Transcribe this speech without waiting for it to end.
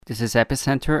This is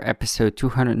Epicenter, episode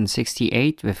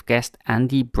 268, with guest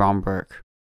Andy Bromberg.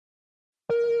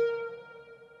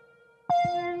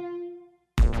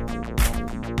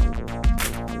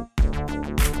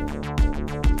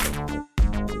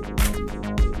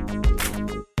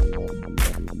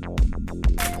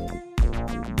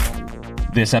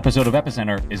 This episode of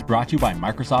Epicenter is brought to you by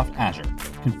Microsoft Azure.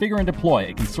 Configure and deploy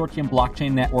a consortium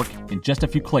blockchain network in just a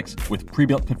few clicks with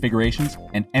pre-built configurations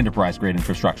and enterprise-grade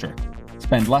infrastructure.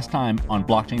 Spend less time on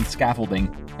blockchain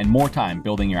scaffolding and more time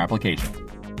building your application.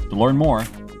 To learn more,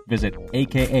 visit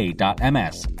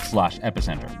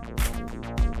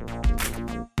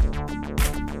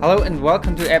aka.ms/epicenter. Hello and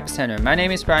welcome to Epicenter. My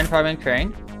name is Brian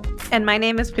Fabian-Crain. And my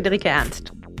name is Friederike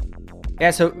Ernst.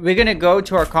 Yeah, so we're going to go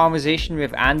to our conversation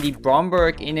with Andy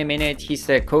Bromberg in a minute. He's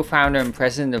the co-founder and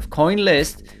president of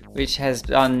CoinList, which has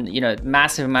done,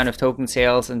 massive amount of token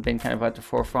sales and been kind of at the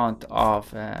forefront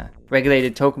of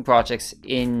regulated token projects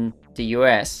in the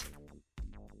US.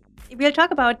 We'll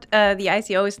talk about the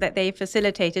ICOs that they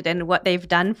facilitated and what they've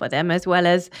done for them, as well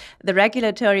as the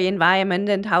regulatory environment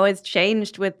and how it's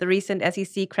changed with the recent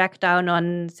SEC crackdown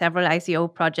on several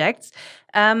ICO projects.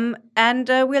 And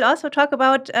we'll also talk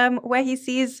about where he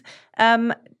sees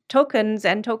tokens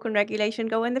and token regulation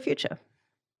go in the future.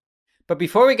 But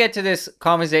before we get to this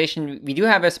conversation, we do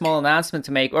have a small announcement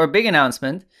to make, or a big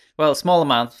announcement. Well, small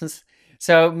announcements.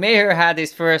 So Meher had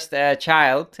his first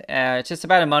child just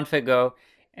about a month ago.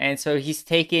 And so he's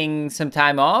taking some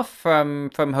time off from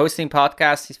hosting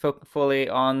podcasts. He's focused fully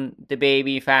on the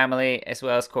baby, family, as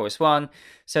well as Chorus One.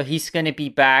 So he's going to be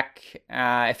back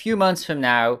a few months from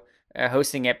now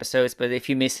hosting episodes. But if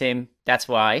you miss him, that's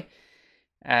why.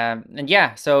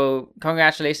 So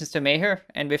congratulations to Meher.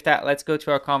 And with that, let's go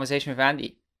to our conversation with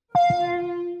Andy.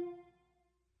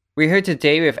 We're here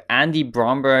today with Andy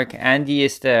Bromberg. Andy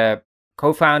is the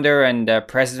co-founder and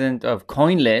president of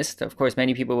CoinList. Of course,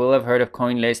 many people will have heard of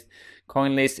CoinList.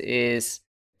 CoinList is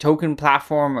token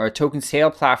platform or token sale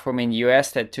platform in the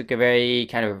US that took a very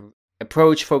kind of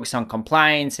approach focused on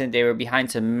compliance, and they were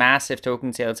behind some massive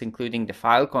token sales, including the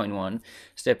Filecoin one.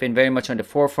 So they've been very much on the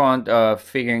forefront of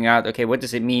figuring out, okay, what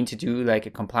does it mean to do like a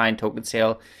compliant token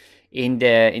sale in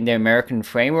the American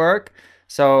framework?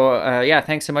 So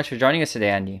thanks so much for joining us today,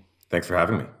 Andy. Thanks for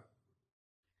having me.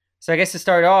 So I guess to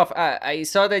start off, I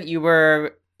saw that you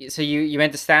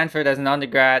went to Stanford as an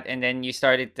undergrad, and then you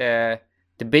started the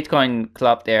Bitcoin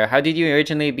Club there. How did you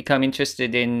originally become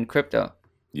interested in crypto?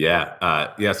 So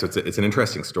it's an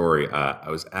interesting story.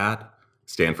 I was at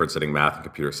Stanford studying math and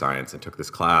computer science and took this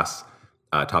class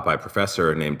taught by a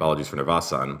professor named Balaji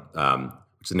Srinivasan,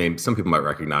 which is a name some people might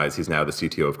recognize. He's now the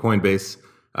CTO of Coinbase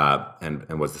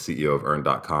and was the CEO of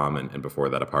Earn.com, and before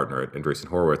that a partner at Andreessen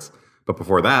Horowitz. But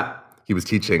before that, he was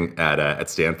teaching at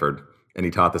Stanford, and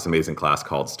he taught this amazing class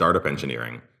called Startup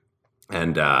Engineering.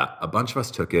 And a bunch of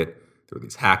us took it. There were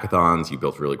these hackathons. You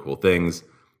built really cool things.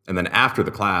 And then after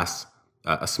the class,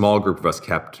 a small group of us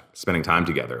kept spending time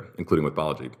together, including with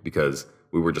Balaji, because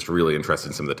we were just really interested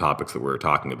in some of the topics that we were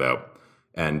talking about.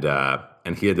 And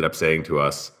he ended up saying to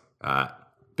us,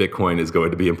 Bitcoin is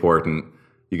going to be important.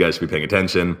 You guys should be paying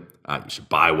attention. You should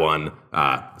buy one.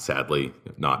 Sadly,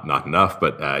 not enough,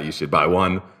 but you should buy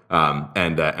one.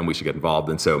 And we should get involved.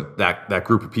 And so that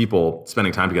group of people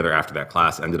spending time together after that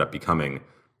class ended up becoming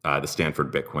the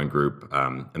Stanford Bitcoin group.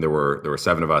 And there were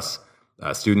 7 of us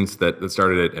students that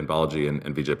started it, and Balaji and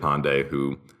Vijay Pandey,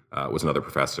 who was another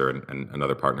professor and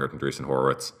another partner at Andreessen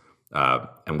Horowitz.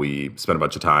 And we spent a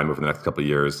bunch of time over the next couple of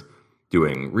years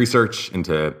doing research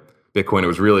into Bitcoin. It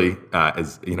was really,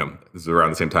 this is around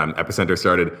the same time Epicenter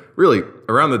started. Really,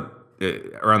 around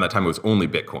that time, it was only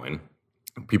Bitcoin.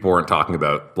 People weren't talking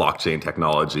about blockchain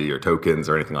technology or tokens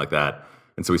or anything like that.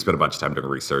 And so we spent a bunch of time doing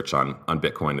research on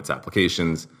Bitcoin, its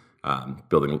applications,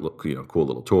 building cool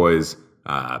little toys,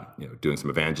 doing some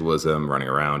evangelism, running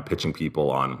around, pitching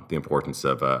people on the importance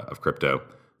of crypto.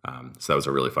 So that was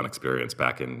a really fun experience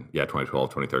back in 2012,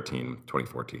 2013,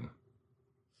 2014.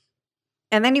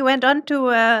 And then you went on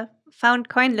to found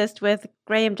CoinList with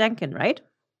Graham Jenkin, right?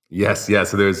 Yes.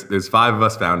 So there's 5 of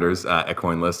us founders at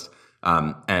CoinList.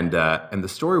 And the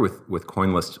story with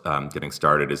CoinList getting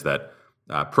started is that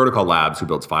Protocol Labs, who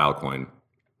builds Filecoin,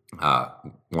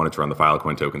 wanted to run the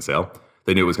Filecoin token sale.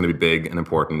 They knew it was going to be big and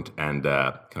important and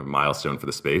kind of a milestone for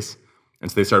the space. And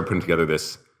so they started putting together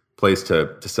this place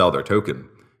to sell their token.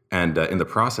 And in the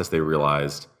process, they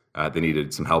realized they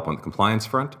needed some help on the compliance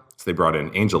front. So they brought in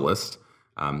AngelList,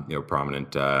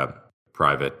 prominent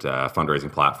private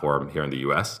fundraising platform here in the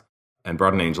US, and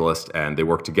brought in AngelList, and they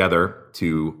worked together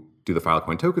to do the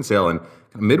Filecoin token sale. And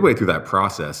midway through that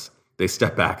process, they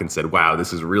stepped back and said, wow,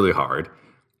 this is really hard.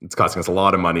 it's costing us a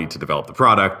lot of money to develop the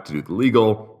product, to do the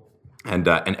legal, and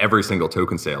every single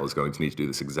token sale is going to need to do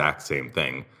this exact same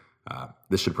thing.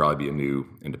 This should probably be a new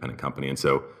independent company. And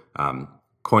so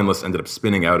CoinList ended up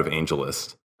spinning out of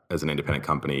AngelList as an independent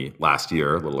company last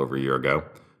year, a little over a year ago,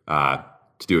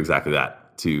 to do exactly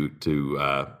that, to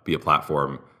be a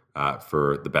platform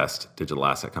for the best digital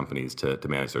asset companies to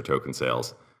manage their token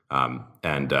sales.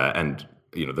 And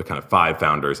the kind of 5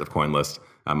 founders of CoinList,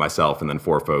 myself, and then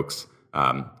 4 folks,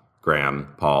 Graham,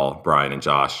 Paul, Brian, and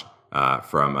Josh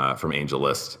from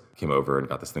AngelList came over and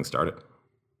got this thing started.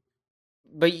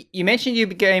 But you mentioned you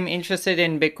became interested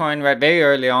in Bitcoin right very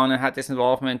early on and had this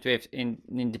involvement in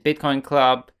the Bitcoin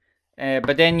Club.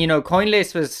 But then,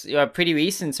 CoinList was pretty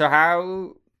recent. So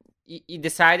how you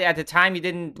decided at the time you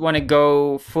didn't want to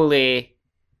go fully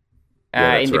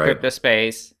in the crypto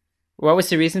space? What was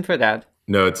the reason for that?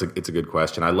 No, it's a good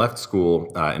question. I left school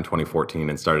in 2014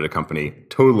 and started a company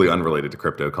totally unrelated to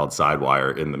crypto called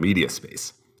Sidewire in the media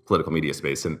space, political media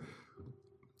space. And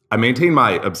I maintained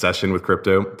my obsession with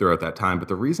crypto throughout that time. But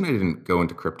the reason I didn't go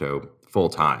into crypto full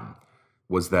time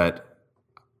was that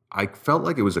I felt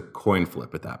like it was a coin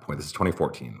flip at that point. This is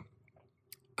 2014.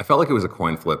 I felt like it was a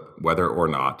coin flip whether or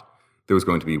not there was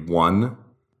going to be one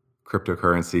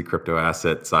cryptocurrency, crypto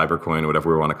asset, cybercoin,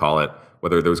 whatever we want to call it,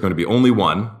 whether there was going to be only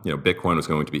one, Bitcoin was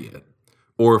going to be it,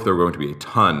 or if there were going to be a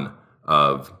ton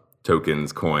of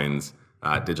tokens, coins,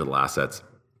 digital assets.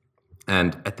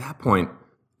 And at that point,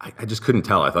 I just couldn't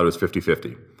tell. I thought it was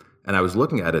 50-50. And I was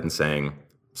looking at it and saying,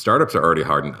 startups are already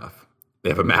hard enough. They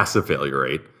have a massive failure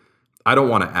rate. I don't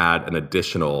want to add an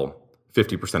additional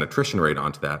 50% attrition rate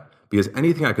onto that, because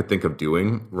anything I could think of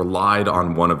doing relied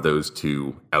on one of those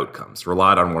two outcomes,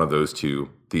 relied on one of those two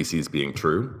theses being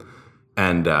true.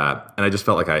 And I just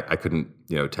felt like I couldn't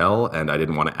tell, and I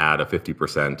didn't want to add a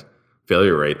 50%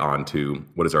 failure rate onto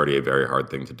what is already a very hard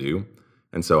thing to do.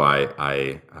 And so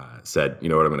I said, I'm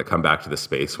going to come back to this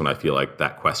space when I feel like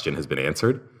that question has been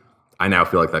answered. I now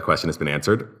feel like that question has been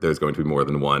answered. There's going to be more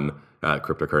than one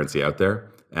cryptocurrency out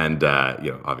there. And,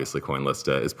 obviously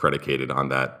CoinList is predicated on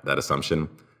that assumption.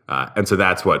 And so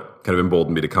that's what kind of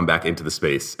emboldened me to come back into the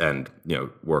space and,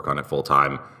 work on it full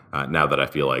time now that I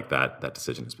feel like that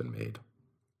decision has been made.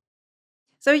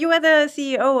 So you were the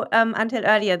CEO until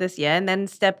earlier this year and then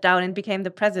stepped down and became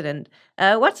the president.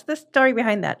 What's the story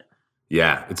behind that?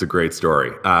 Yeah, it's a great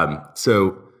story.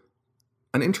 So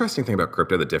an interesting thing about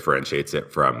crypto that differentiates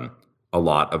it from a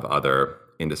lot of other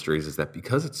industries is that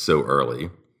because it's so early,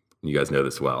 and you guys know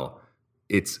this well,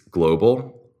 it's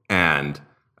global, and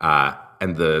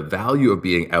the value of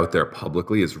being out there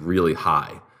publicly is really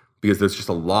high because there's just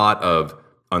a lot of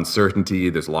uncertainty,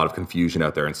 there's a lot of confusion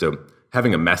out there. And so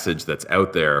having a message that's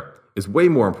out there is way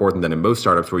more important than in most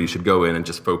startups where you should go in and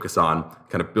just focus on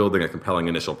kind of building a compelling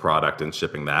initial product and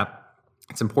shipping that.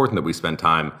 It's important that we spend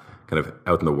time kind of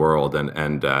out in the world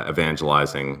and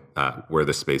evangelizing where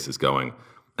this space is going.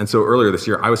 And so earlier this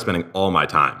year, I was spending all my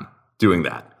time doing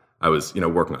that. I was,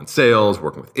 working on sales,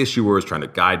 working with issuers, trying to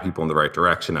guide people in the right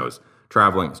direction. I was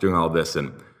traveling, I was doing all of this.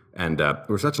 And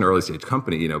we're such an early stage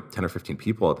company, 10 or 15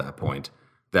 people at that point,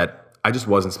 that I just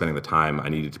wasn't spending the time I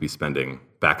needed to be spending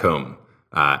back home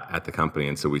at the company.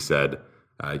 And so we said,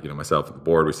 myself and the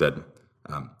board, we said,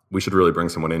 we should really bring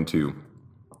someone in to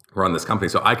run this company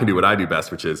so I can do what I do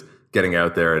best, which is getting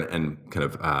out there and kind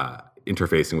of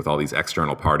interfacing with all these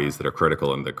external parties that are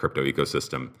critical in the crypto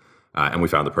ecosystem. And we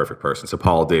found the perfect person. So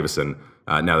Paul Davison,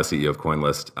 now the CEO of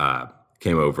CoinList,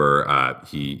 came over.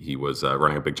 He was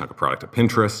running a big chunk of product at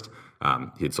Pinterest.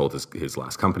 He had sold his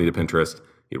last company to Pinterest.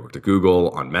 He had worked at Google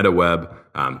on MetaWeb,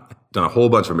 done a whole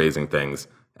bunch of amazing things,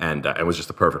 and was just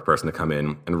the perfect person to come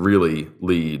in and really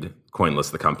lead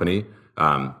CoinList, the company,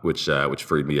 which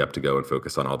freed me up to go and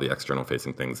focus on all the external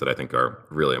facing things that I think are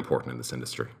really important in this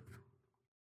industry.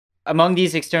 Among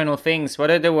these external things, what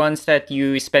are the ones that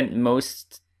you spent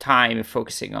most time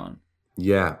focusing on?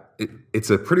 Yeah, it's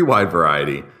a pretty wide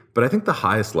variety, but I think the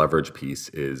highest leverage piece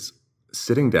is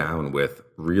sitting down with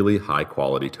really high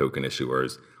quality token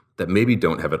issuers that maybe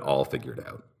don't have it all figured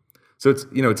out. So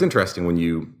it's interesting when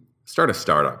you start a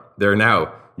startup, there are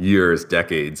now years,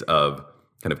 decades of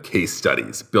kind of case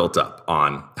studies built up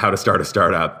on how to start a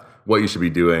startup, what you should be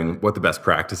doing, what the best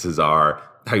practices are,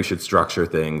 how you should structure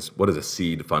things, what does a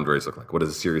seed fundraise look like, what does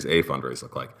a Series A fundraise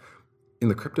look like. In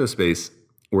the crypto space,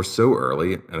 we're so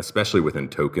early, and especially within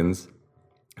tokens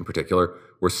in particular,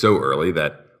 we're so early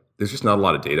that there's just not a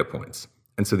lot of data points.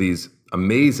 And so these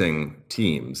amazing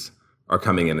teams are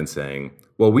coming in and saying,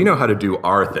 well, we know how to do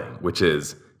our thing, which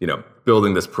is,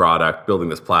 building this product, building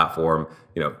this platform,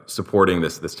 supporting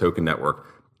this token network,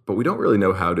 but we don't really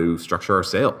know how to structure our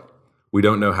sale. We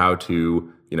don't know how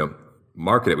to,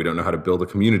 market it. We don't know how to build a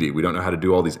community. We don't know how to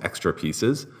do all these extra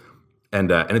pieces.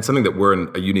 And it's something that we're in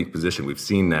a unique position. We've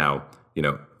seen now,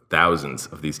 thousands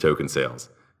of these token sales,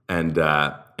 and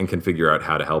can figure out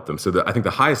how to help them. So I think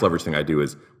the highest leverage thing I do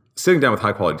is sitting down with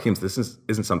high quality teams. This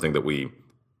isn't something that we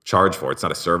charge for. It's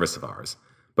not a service of ours.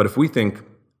 But if we think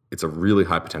it's a really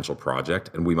high potential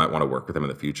project and we might want to work with them in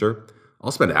the future,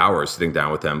 I'll spend hours sitting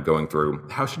down with them going through,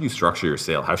 how should you structure your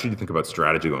sale? How should you think about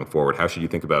strategy going forward? How should you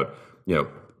think about,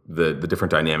 the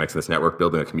different dynamics in this network,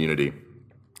 building a community,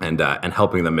 and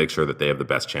helping them make sure that they have the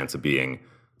best chance of being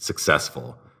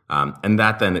successful. And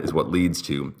that then is what leads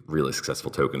to really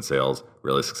successful token sales,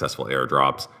 really successful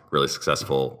airdrops, really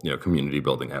successful community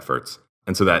building efforts.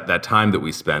 And so that time that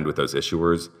we spend with those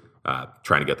issuers,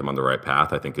 trying to get them on the right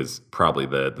path, I think is probably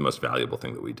the most valuable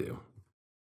thing that we do.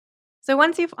 So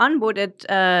once you've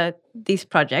onboarded these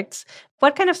projects,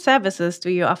 what kind of services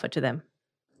do you offer to them?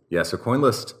 Yeah, so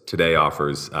CoinList today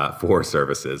offers 4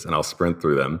 services, and I'll sprint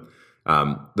through them.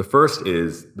 The first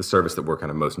is the service that we're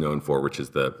kind of most known for, which is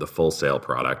the full sale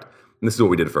product. And this is what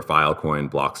we did for Filecoin,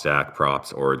 Blockstack,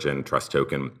 Props, Origin, Trust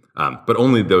Token, but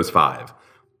only those 5.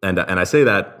 And I say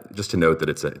that just to note that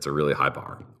it's a really high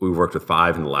bar. We've worked with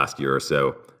 5 in the last year or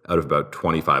so out of about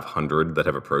 2,500 that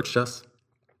have approached us.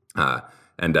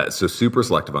 So super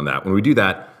selective on that. When we do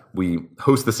that, we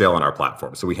host the sale on our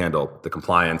platform. So we handle the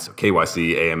compliance,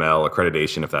 KYC, AML,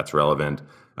 accreditation, if that's relevant,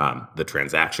 the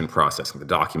transaction processing, the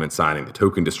document signing, the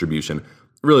token distribution,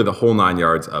 really the whole 9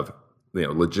 yards of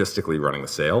logistically running the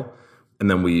sale. And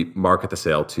then we market the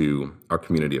sale to our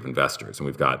community of investors. And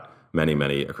we've got many,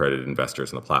 many accredited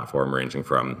investors on the platform, ranging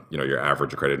from your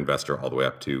average accredited investor all the way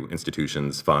up to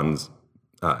institutions, funds,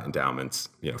 endowments,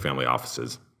 family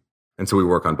offices. And so we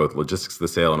work on both logistics of the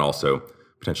sale and also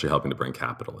potentially helping to bring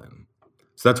capital in.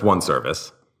 So that's one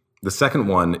service. The second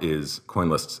one is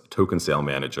CoinList's Token Sale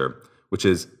Manager, which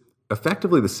is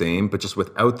effectively the same, but just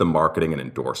without the marketing and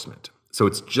endorsement. So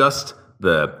it's just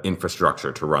the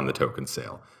infrastructure to run the token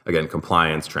sale. Again,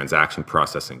 compliance, transaction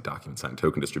processing, document signing,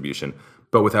 token distribution,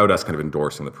 but without us kind of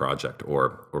endorsing the project or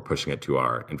pushing it to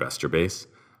our investor base.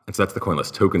 And so that's the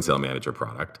CoinList Token Sale Manager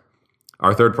product.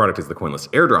 Our third product is the CoinList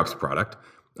Airdrops product,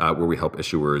 where we help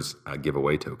issuers give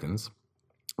away tokens.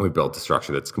 We've built a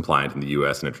structure that's compliant in the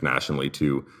US and internationally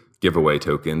to give away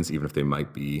tokens, even if they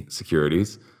might be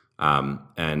securities.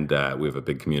 And we have a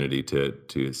big community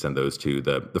to send those to.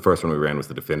 The first one we ran was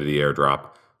the Dfinity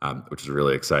airdrop, which is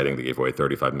really exciting. They gave away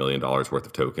 $35 million worth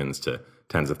of tokens to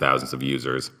tens of thousands of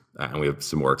users. And we have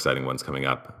some more exciting ones coming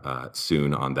up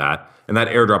soon on that. And that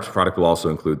airdrops product will also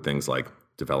include things like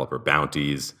developer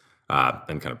bounties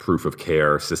and kind of proof of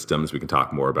care systems. We can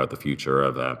talk more about the future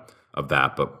of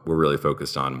that, but we're really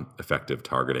focused on effective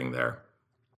targeting there.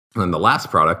 And then the last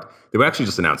product that we actually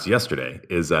just announced yesterday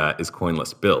is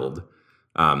CoinList Build,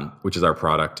 which is our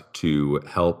product to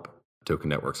help token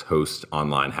networks host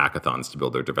online hackathons to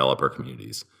build their developer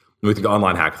communities. And we think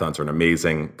online hackathons are an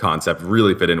amazing concept,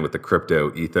 really fit in with the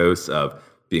crypto ethos of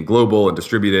being global and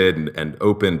distributed and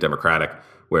open, democratic,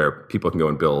 where people can go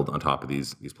and build on top of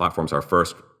these platforms. Our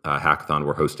first hackathon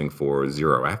we're hosting for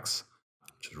 0x,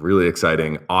 which is really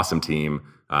exciting, awesome team.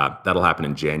 That'll happen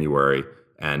in January.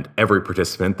 And every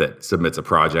participant that submits a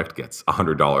project gets $100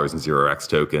 in 0x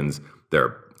tokens.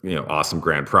 They're awesome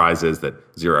grand prizes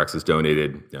that 0x has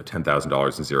donated, $10,000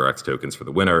 in 0x tokens for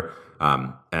the winner.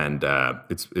 And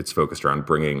it's focused around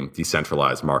bringing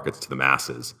decentralized markets to the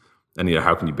masses. And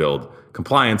how can you build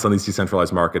compliance on these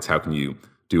decentralized markets? How can you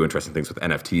do interesting things with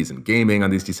NFTs and gaming on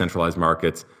these decentralized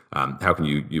markets? How can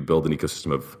you build an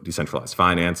ecosystem of decentralized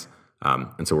finance?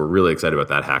 And so we're really excited about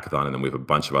that hackathon. And then we have a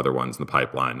bunch of other ones in the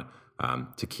pipeline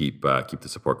to keep the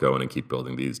support going and keep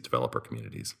building these developer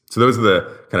communities. So those are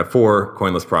the kind of 4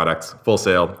 CoinList products: Full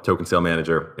Sale, Token Sale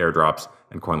Manager, Airdrops,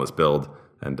 and CoinList Build.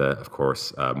 And of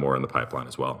course, more in the pipeline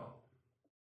as well.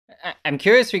 I'm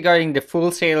curious regarding the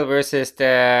Full Sale versus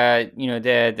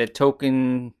the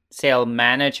Token Sale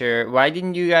Manager. Why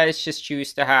didn't you guys just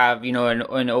choose to have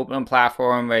an open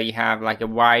platform where you have like a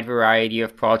wide variety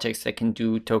of projects that can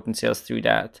do token sales through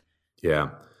that? Yeah,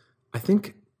 I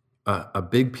think a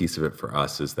big piece of it for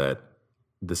us is that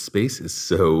the space is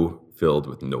so filled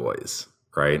with noise,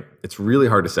 right? It's really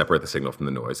hard to separate the signal from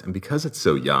the noise. And because it's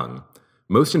so young,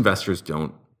 most investors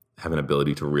don't have an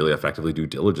ability to really effectively do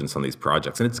diligence on these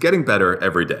projects. And it's getting better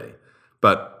every day.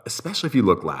 But especially if you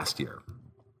look last year,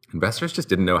 investors just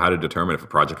didn't know how to determine if a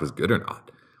project was good or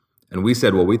not. And we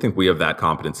said, well, we think we have that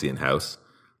competency in-house.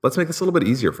 Let's make this a little bit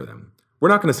easier for them. We're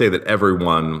not going to say that every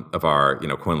one of our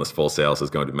CoinList full sales is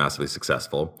going to be massively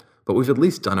successful, but we've at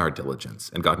least done our diligence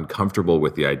and gotten comfortable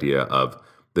with the idea of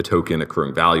the token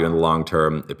accruing value in the long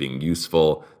term, it being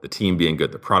useful, the team being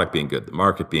good, the product being good, the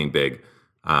market being big.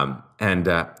 And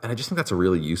I just think that's a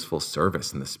really useful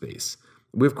service in this space.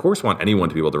 We, of course, want anyone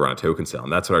to be able to run a token sale,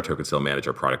 and that's what our Token Sale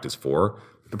Manager product is for.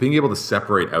 But being able to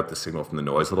separate out the signal from the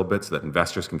noise a little bit so that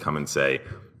investors can come and say,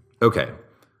 okay,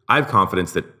 I have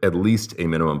confidence that at least a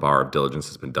minimum bar of diligence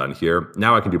has been done here.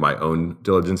 Now I can do my own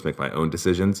diligence, make my own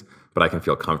decisions, but I can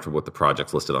feel comfortable with the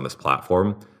projects listed on this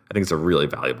platform. I think it's a really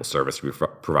valuable service we're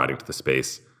providing to the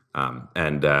space.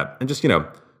 And just,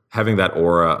 having that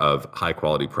aura of high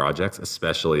quality projects,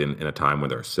 especially in a time when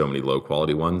there are so many low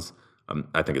quality ones,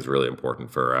 I think is really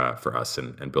important for us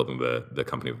and building the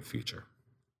company of the future.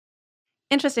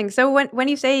 Interesting. So when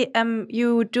you say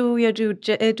you do your due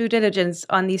diligence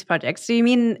on these projects, do you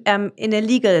mean in a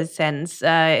legal sense,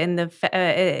 in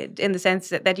the sense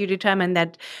that you determine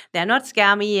that they're not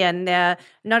scammy and they're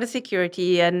not a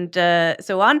security and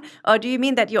so on, or do you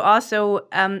mean that you also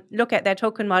look at their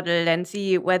token model and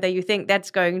see whether you think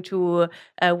that's going to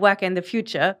work in the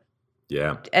future?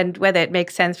 Yeah. And whether it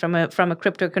makes sense from a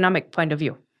crypto economic point of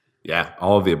view? Yeah,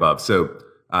 all of the above. So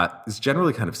there's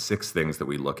generally kind of 6 things that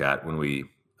we look at when we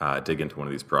dig into one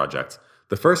of these projects.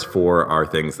 The first 4 are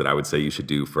things that I would say you should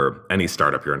do for any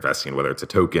startup you're investing in, whether it's a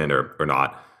token or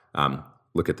not.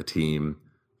 Look at the team,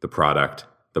 the product,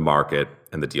 the market,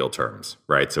 and the deal terms,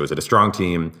 right? So is it a strong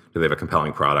team? Do they have a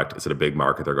compelling product? Is it a big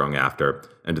market they're going after?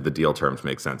 And do the deal terms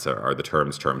make sense? Are the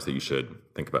terms that you should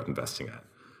think about investing at?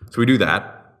 So we do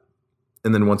that.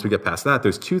 And then once we get past that,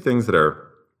 there's 2 things that are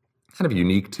kind of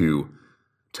unique to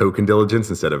token diligence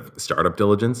instead of startup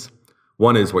diligence.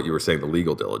 One is what you were saying, the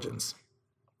legal diligence.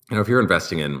 If you're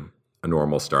investing in a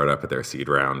normal startup at their seed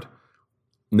round,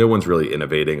 no one's really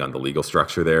innovating on the legal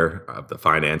structure there of the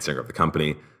financing of the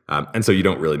company. And so you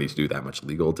don't really need to do that much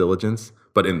legal diligence.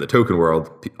 But in the token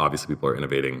world, obviously people are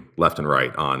innovating left and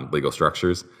right on legal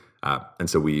structures. And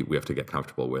so we have to get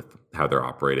comfortable with how they're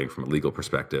operating from a legal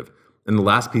perspective. And the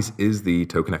last piece is the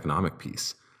token economic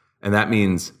piece. And that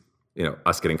means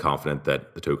us getting confident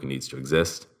that the token needs to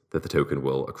exist, that the token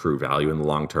will accrue value in the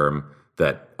long term,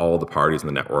 that all the parties in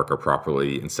the network are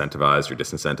properly incentivized or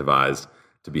disincentivized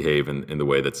to behave in the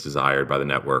way that's desired by the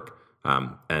network.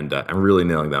 And really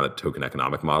nailing down that token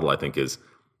economic model, I think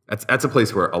that's a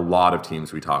place where a lot of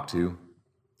teams we talk to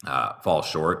fall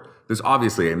short. There's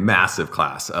obviously a massive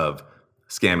class of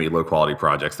scammy, low quality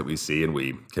projects that we see and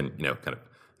we can kind of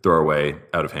throw away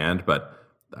out of hand, but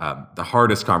the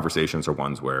hardest conversations are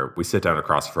ones where we sit down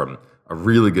across from a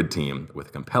really good team with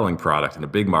a compelling product and a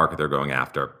big market they're going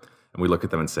after, and we look at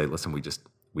them and say, listen,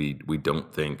 we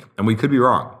don't think, and we could be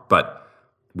wrong, but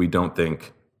we don't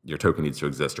think your token needs to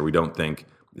exist, or we don't think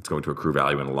it's going to accrue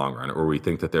value in the long run, or we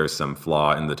think that there's some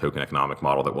flaw in the token economic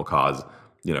model that will cause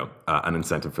an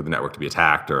incentive for the network to be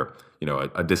attacked, or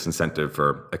a disincentive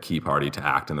for a key party to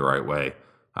act in the right way.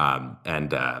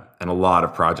 And a lot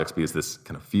of projects, because this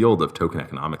kind of field of token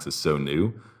economics is so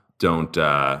new, don't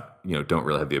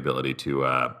really have the ability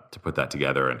to put that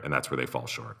together, and that's where they fall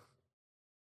short.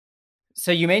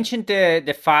 So you mentioned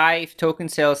the 5 token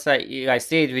sales that you guys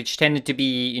did, which tended to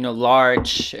be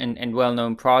large and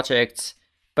well-known projects,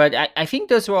 but I think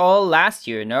those were all last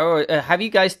year. No, have you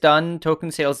guys done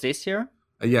token sales this year?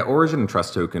 Yeah, Origin and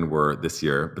Trust Token were this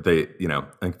year, but they I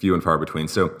think few and far between.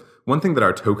 So one thing that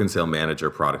our Token Sale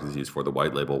Manager product is used for, the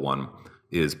white label one,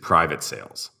 is private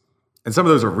sales. And some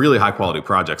of those are really high quality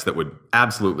projects that would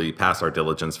absolutely pass our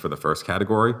diligence for the first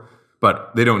category,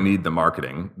 but they don't need the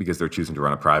marketing because they're choosing to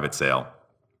run a private sale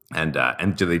and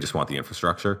they just want the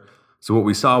infrastructure. So what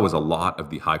we saw was a lot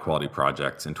of the high quality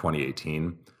projects in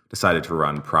 2018 decided to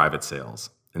run private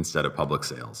sales instead of public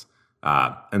sales.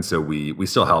 And so we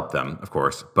still help them, of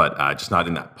course, but just not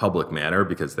in that public manner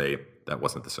because that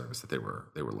wasn't the service that they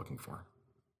were looking for.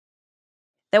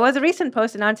 There was a recent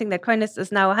post announcing that CoinList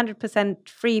is now 100%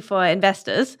 free for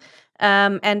investors,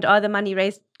 and all the money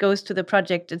raised goes to the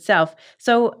project itself.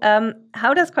 So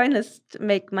how does CoinList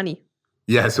make money?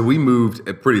 Yeah, so we moved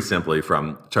pretty simply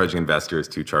from charging investors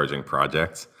to charging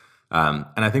projects. And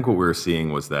I think what we were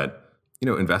seeing was that,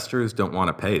 investors don't want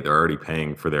to pay. They're already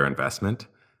paying for their investment.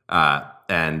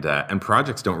 And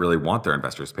projects don't really want their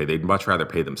investors to pay. They'd much rather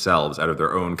pay themselves out of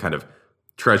their own kind of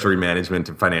treasury management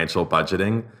and financial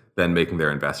budgeting than making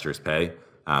their investors pay.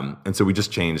 And so we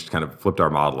just flipped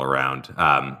our model around.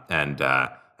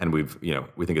 And we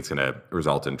think it's going to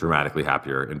result in dramatically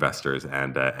happier investors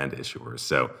and issuers.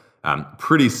 So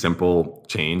pretty simple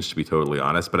change, to be totally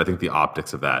honest. But I think the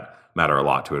optics of that matter a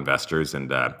lot to investors, and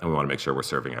we want to make sure we're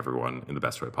serving everyone in the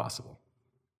best way possible.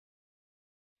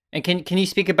 And can you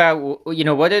speak about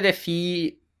what are the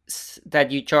fees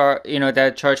that you charge,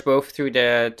 that charge both through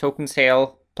the token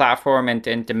sale platform and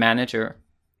the manager?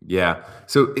 Yeah,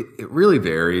 so it really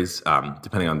varies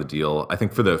depending on the deal. I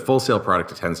think for the full sale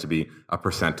product, it tends to be a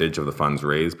percentage of the funds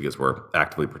raised because we're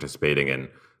actively participating in,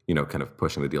 kind of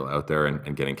pushing the deal out there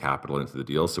and getting capital into the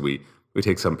deal. So we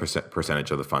take some percentage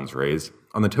of the funds raised.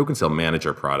 On the token sale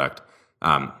manager product,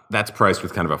 that's priced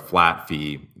with kind of a flat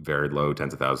fee, very low,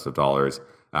 tens of thousands of dollars,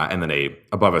 and then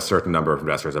above a certain number of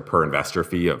investors, a per investor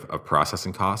fee of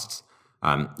processing costs.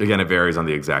 Again, it varies on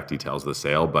the exact details of the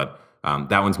sale, but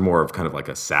that one's more of kind of like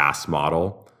a SaaS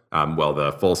model, while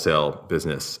the full sale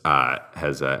business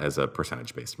has a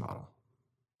percentage-based model.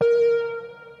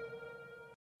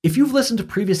 If you've listened to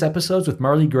previous episodes with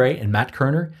Marley Gray and Matt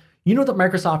Kerner, you know that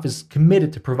Microsoft is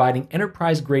committed to providing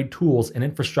enterprise-grade tools and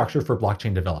infrastructure for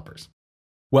blockchain developers.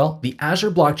 Well, the Azure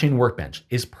Blockchain Workbench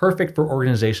is perfect for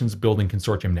organizations building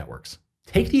consortium networks.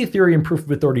 Take the Ethereum Proof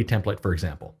of Authority template, for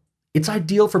example. It's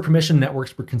ideal for permission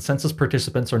networks where consensus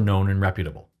participants are known and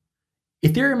reputable.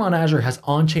 Ethereum on Azure has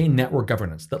on-chain network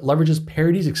governance that leverages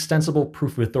Parity's extensible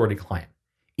Proof of Authority client.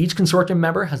 Each consortium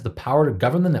member has the power to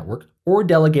govern the network or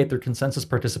delegate their consensus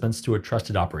participants to a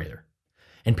trusted operator.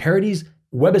 And Parity's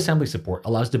WebAssembly support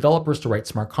allows developers to write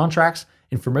smart contracts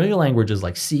in familiar languages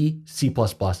like C, C++,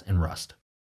 and Rust.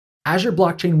 Azure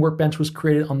Blockchain Workbench was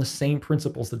created on the same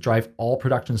principles that drive all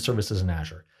production services in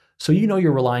Azure, so you know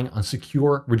you're relying on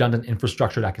secure, redundant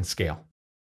infrastructure that can scale.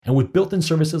 And with built-in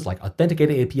services like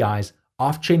authenticated APIs,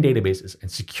 off-chain databases, and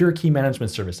secure key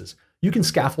management services, you can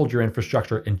scaffold your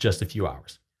infrastructure in just a few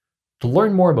hours. To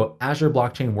learn more about Azure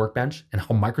Blockchain Workbench and how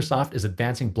Microsoft is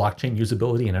advancing blockchain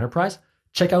usability in enterprise,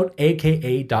 check out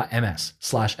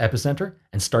aka.ms/epicenter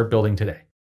and start building today.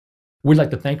 We'd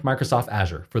like to thank Microsoft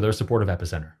Azure for their support of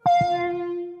Epicenter.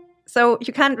 So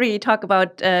you can't really talk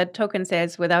about token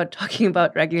sales without talking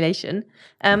about regulation.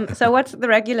 So what's the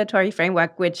regulatory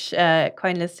framework which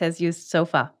CoinList has used so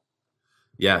far?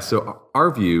 Yeah, so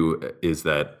our view is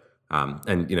that,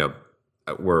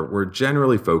 we're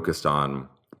generally focused on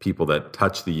people that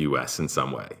touch the U.S. in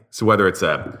some way. So whether it's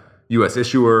a U.S.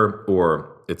 issuer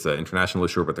or it's an international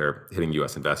issuer, but they're hitting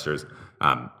U.S. investors,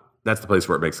 that's the place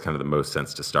where it makes kind of the most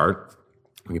sense to start.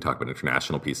 We can talk about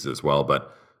international pieces as well,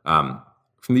 but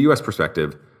from the U.S.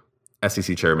 perspective,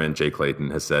 SEC Chairman Jay Clayton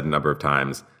has said a number of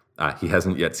times he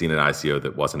hasn't yet seen an ICO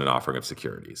that wasn't an offering of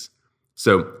securities.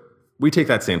 So we take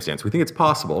that same stance. We think it's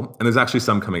possible, and there's actually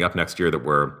some coming up next year that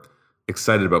we're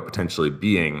excited about potentially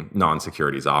being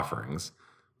non-securities offerings.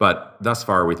 But thus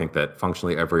far, we think that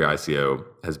functionally every ICO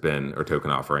has been, or token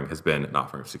offering, has been an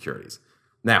offering of securities.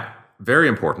 Now, very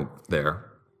important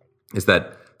there is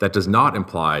that does not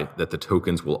imply that the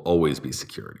tokens will always be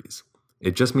securities.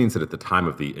 It just means that at the time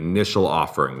of the initial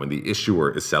offering, when the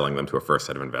issuer is selling them to a first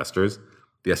set of investors,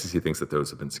 the SEC thinks that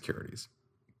those have been securities.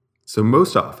 So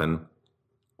most often,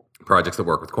 projects that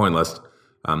work with CoinList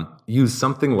use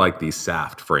something like the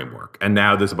SAFT framework. And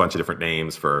now there's a bunch of different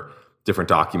names for different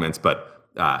documents, but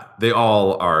they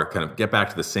all are kind of get back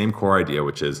to the same core idea,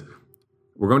 which is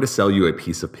we're going to sell you a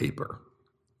piece of paper.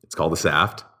 It's called the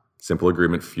SAFT, Simple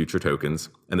Agreement for Future Tokens.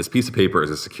 And this piece of paper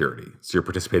is a security. So you're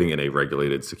participating in a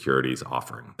regulated securities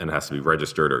offering, and it has to be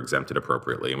registered or exempted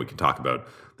appropriately. And we can talk about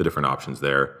the different options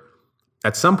there.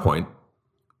 At some point,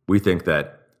 we think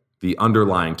that the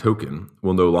underlying token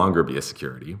will no longer be a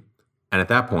security. And at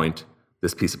that point,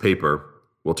 this piece of paper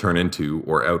will turn into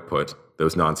or output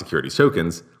those non-securities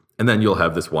tokens. And then you'll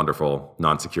have this wonderful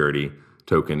non-security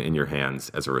token in your hands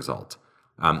as a result.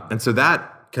 And so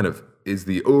that kind of is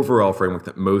the overall framework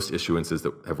that most issuances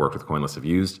that have worked with CoinList have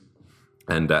used.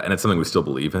 And it's something we still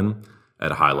believe in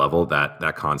at a high level,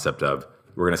 that concept of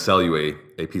we're going to sell you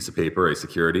a piece of paper, a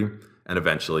security, and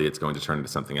eventually it's going to turn into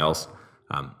something else.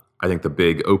 I think the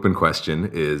big open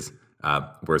question is,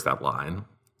 where's that line?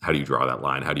 How do you draw that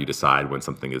line? How do you decide when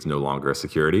something is no longer a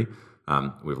security?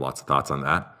 We have lots of thoughts on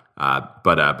that.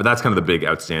 But that's kind of the big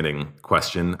outstanding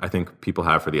question I think people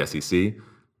have for the SEC.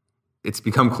 It's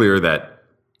become clear that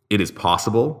it is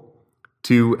possible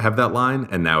to have that line,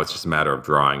 and now it's just a matter of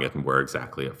drawing it and where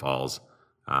exactly it falls.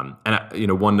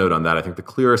 One note on that, I think the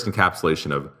clearest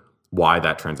encapsulation of why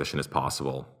that transition is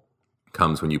possible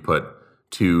comes when you put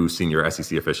two senior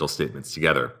SEC official statements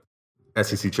together.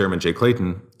 SEC Chairman Jay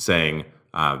Clayton saying,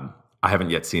 I haven't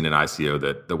yet seen an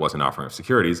ICO that wasn't offering of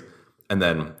securities. And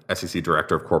then SEC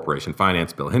Director of Corporation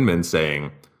Finance, Bill Hinman,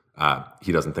 saying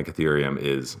he doesn't think Ethereum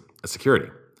is a security.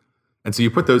 And so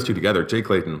you put those two together, Jay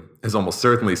Clayton has almost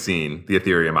certainly seen the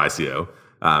Ethereum ICO.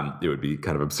 It would be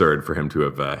kind of absurd for him to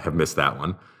have missed that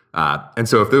one. And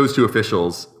so if those two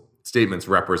officials' statements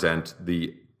represent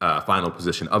the final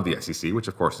position of the SEC, which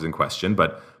of course is in question,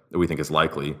 but we think is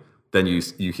likely, then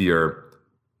you hear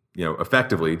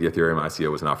effectively the Ethereum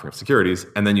ICO was an offering of securities,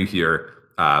 and then you hear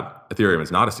Ethereum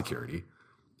is not a security,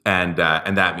 and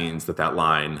that means that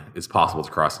line is possible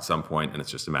to cross at some point, and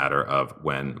it's just a matter of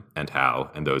when and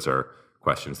how, and those are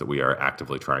questions that we are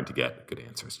actively trying to get good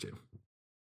answers to.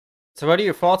 So what are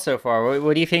your thoughts so far?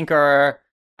 What do you think are,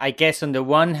 I guess, on the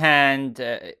one hand,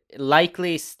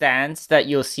 likely stance that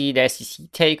you'll see the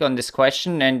SEC take on this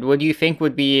question, and what do you think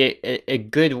would be a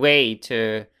good way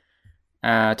to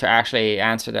actually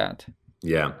answer that?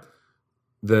 Yeah,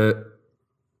 the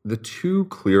two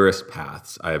clearest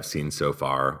paths I have seen so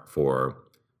far for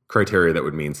criteria that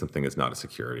would mean something is not a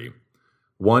security.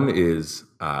 One is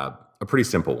a pretty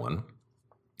simple one,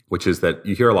 which is that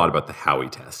you hear a lot about the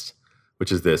Howey test,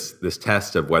 which is this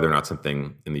test of whether or not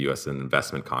something in the U.S. is an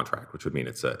investment contract, which would mean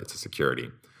it's a security,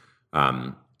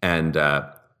 it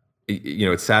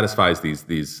satisfies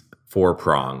these four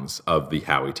prongs of the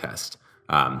Howey test.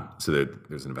 So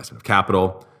there's an investment of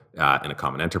capital in a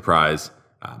common enterprise,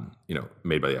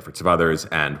 made by the efforts of others,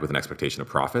 and with an expectation of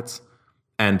profits.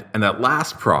 And that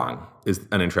last prong is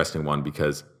an interesting one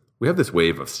because we have this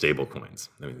wave of stable coins.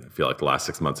 I mean, I feel like the last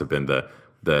 6 months have been the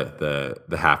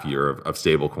half year of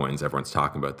stable coins. Everyone's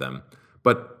talking about them.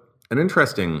 But an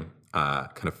interesting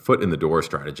kind of foot in the door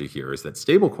strategy here is that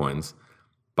stable coins,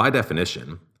 by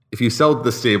definition, if you sell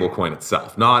the stable coin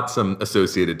itself, not some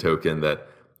associated token that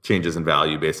changes in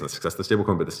value based on the success of the stable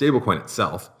coin, but the stable coin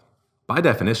itself, by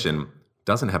definition,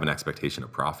 doesn't have an expectation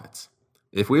of profits.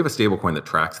 If we have a stable coin that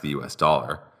tracks the US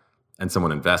dollar and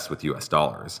someone invests with US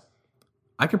dollars,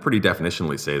 I can pretty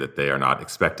definitionally say that they are not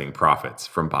expecting profits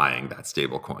from buying that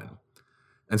stable coin.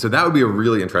 And so that would be a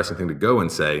really interesting thing to go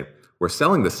and say, we're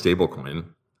selling the stable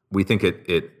coin. We think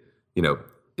it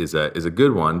is a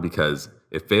good one because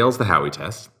it fails the Howey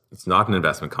test. It's not an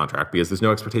investment contract because there's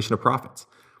no expectation of profits.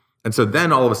 And so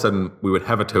then all of a sudden we would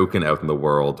have a token out in the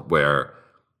world where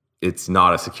it's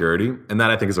not a security. And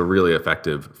that I think is a really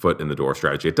effective foot in the door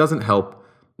strategy. It doesn't help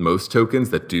most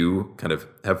tokens that do kind of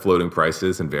have floating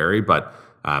prices and vary, but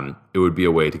it would be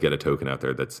a way to get a token out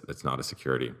there that's not a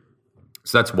security.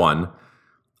 So that's one.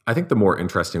 I think the more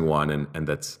interesting one, and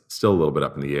that's still a little bit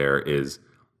up in the air, is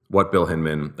what Bill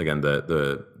Hinman, again,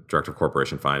 the director of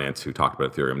corporation finance who talked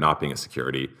about Ethereum not being a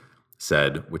security,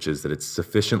 said, which is that it's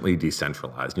sufficiently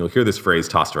decentralized. And you'll hear this phrase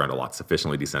tossed around a lot,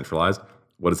 sufficiently decentralized.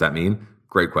 What does that mean?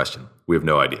 Great question. We have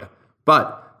no idea.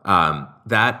 But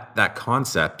that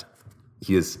concept,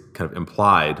 he has kind of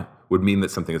implied, would mean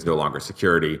that something is no longer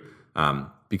security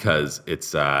because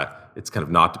it's kind of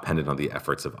not dependent on the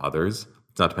efforts of others.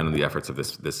 It's not dependent on the efforts of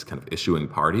this kind of issuing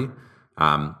party.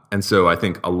 And so I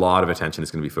think a lot of attention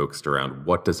is going to be focused around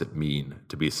what does it mean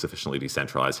to be sufficiently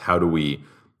decentralized? How do we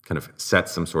kind of set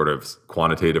some sort of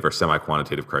quantitative or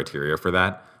semi-quantitative criteria for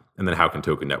that? And then how can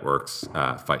token networks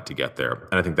fight to get there?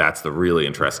 And I think that's the really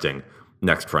interesting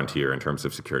next frontier in terms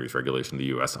of securities regulation in the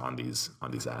U.S. on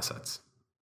these assets.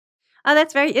 Oh,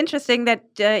 that's very interesting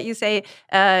that you say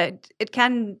it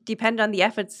can depend on the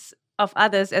efforts of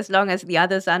others as long as the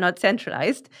others are not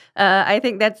centralized. I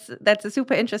think that's a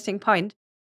super interesting point.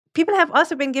 People have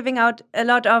also been giving out a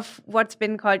lot of what's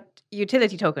been called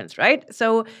utility tokens, right?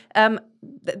 So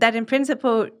that in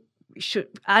principle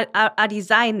are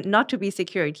designed not to be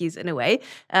securities in a way,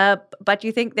 but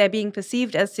you think they're being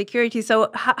perceived as securities.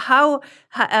 So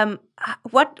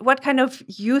what kind of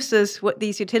uses would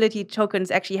these utility tokens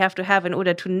actually have to have in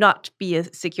order to not be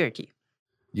a security?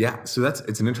 Yeah, so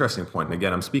it's an interesting point. And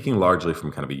again, I'm speaking largely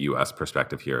from kind of a U.S.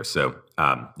 perspective here. So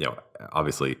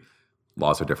obviously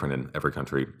laws are different in every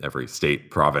country, every state,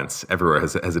 province, everywhere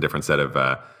has a different set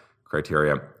of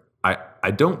criteria.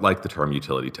 I don't like the term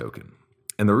utility token.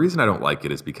 And the reason I don't like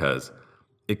it is because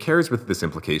it carries with this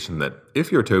implication that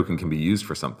if your token can be used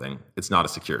for something, it's not a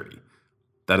security.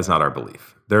 That is not our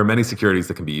belief. There are many securities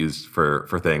that can be used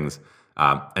for things,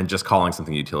 and just calling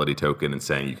something a utility token and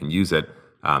saying you can use it,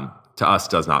 to us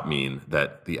does not mean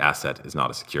that the asset is not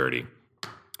a security.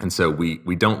 And so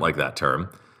we don't like that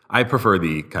term. I prefer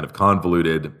the kind of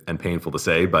convoluted and painful to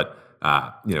say, but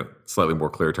slightly more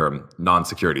clear term,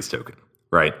 non-securities token,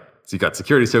 right? So you've got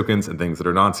securities tokens and things that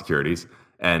are non-securities,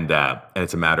 and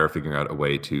it's a matter of figuring out a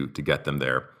way to get them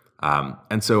there.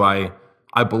 And so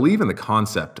I believe in the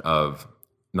concept of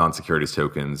non-securities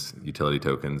tokens, utility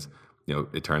tokens.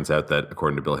 It turns out that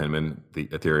according to Bill Hinman, the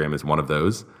Ethereum is one of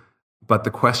those. But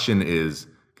the question is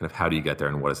kind of how do you get there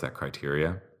and what is that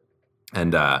criteria?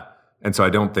 And so I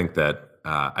don't think that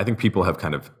I think people have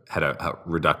kind of had a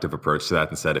reductive approach to that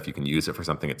and said if you can use it for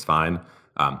something, it's fine.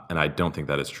 And I don't think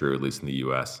that is true, at least in the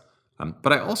U.S.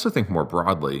 But I also think more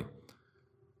broadly,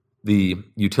 the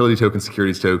utility token,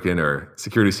 securities token, or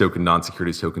securities token,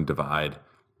 non-securities token divide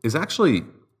is actually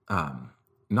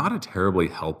not a terribly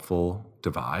helpful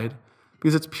divide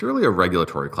because it's purely a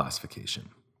regulatory classification.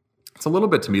 It's a little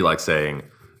bit to me like saying,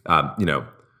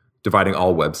 dividing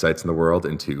all websites in the world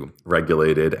into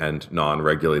regulated and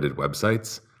non-regulated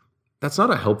websites. That's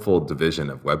not a helpful division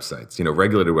of websites.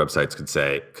 Regulated websites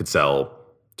could sell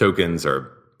tokens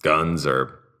or guns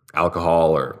or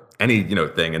alcohol or any,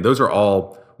 thing. And those are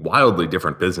all wildly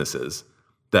different businesses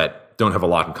that don't have a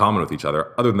lot in common with each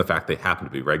other than the fact they happen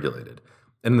to be regulated.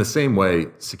 And in the same way,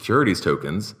 securities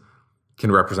tokens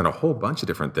can represent a whole bunch of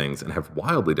different things and have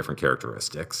wildly different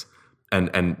characteristics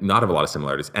and not have a lot of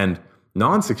similarities. And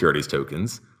non-securities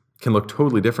tokens can look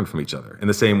totally different from each other in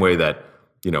the same way that,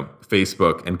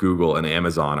 Facebook and Google and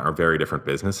Amazon are very different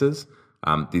businesses.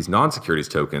 These non-securities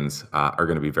tokens are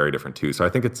going to be very different too. So I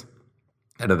think it's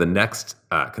kind of the next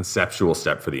conceptual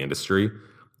step for the industry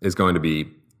is going to be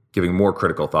giving more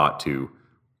critical thought to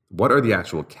what are the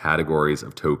actual categories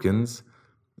of tokens?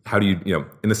 How do you,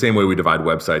 in the same way we divide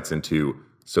websites into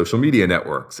social media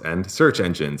networks and search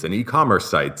engines and e-commerce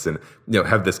sites and,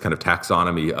 have this kind of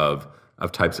taxonomy of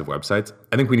types of websites.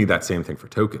 I think we need that same thing for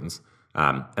tokens.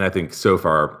 And I think so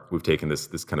far we've taken this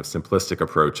kind of simplistic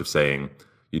approach of saying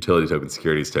utility token,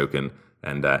 securities token,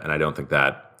 and I don't think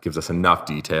that gives us enough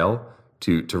detail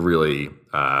to really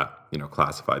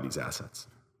classify these assets.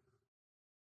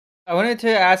 I wanted to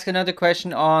ask another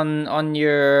question on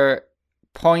your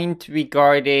point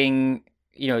regarding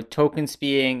tokens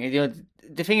being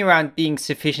the thing around being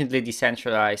sufficiently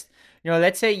decentralized.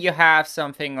 Let's say you have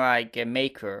something like a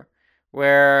Maker,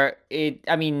 where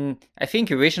I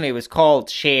think originally it was called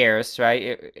shares,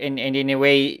 right? And in a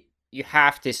way, you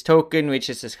have this token, which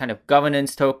is this kind of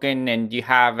governance token, and you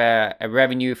have a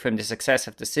revenue from the success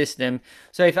of the system.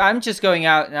 So if I'm just going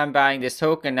out and I'm buying this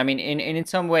token, in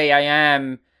some way I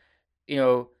am,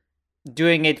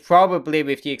 doing it probably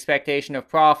with the expectation of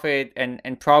profit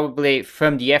and probably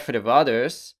from the effort of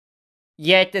others.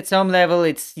 Yet at some level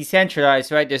it's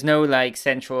decentralized, right? There's no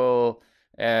central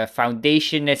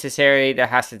foundation necessarily that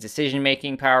has the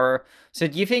decision-making power. So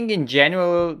do you think in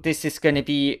general this is going to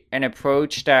be an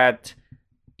approach that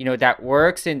that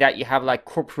works, and that you have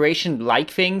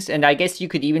corporation-like things? And I guess you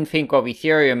could even think of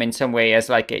Ethereum in some way as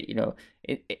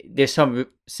there's some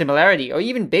similarity, or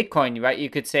even Bitcoin, right? You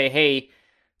could say, hey,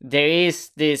 there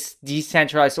is this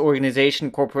decentralized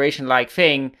organization, corporation-like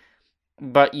thing,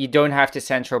 but you don't have the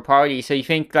central party. So you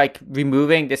think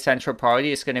removing the central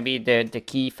party is going to be the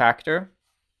key factor?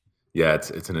 Yeah,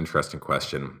 it's an interesting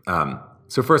question.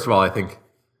 So first of all, I think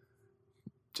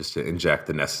just to inject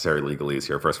the necessary legalese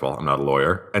here, first of all, I'm not a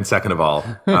lawyer. And second of all,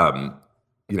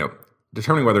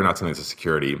 determining whether or not something's a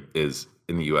security is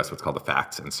in the US what's called the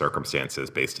facts and circumstances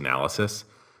based analysis,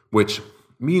 which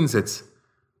means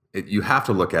you have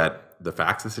to look at the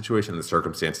facts of the situation and the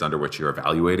circumstances under which you're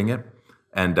evaluating it.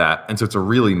 And so it's a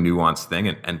really nuanced thing,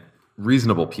 and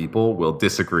reasonable people will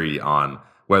disagree on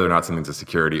whether or not something's a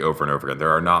security over and over again.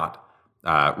 There are not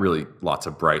really lots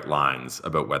of bright lines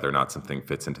about whether or not something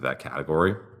fits into that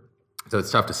category. So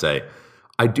it's tough to say.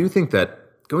 I do think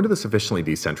that going to the sufficiently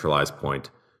decentralized point,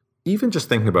 even just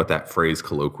thinking about that phrase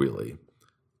colloquially,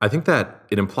 I think that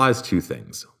it implies two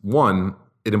things. One,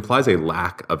 it implies a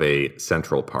lack of a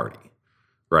central party,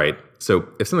 right? So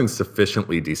if something's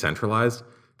sufficiently decentralized,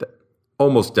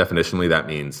 almost definitionally, that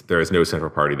means there is no central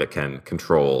party that can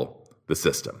control the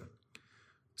system.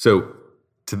 So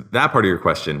to that part of your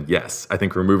question, yes, I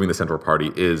think removing the central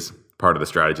party is part of the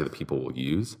strategy that people will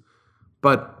use.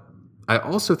 But I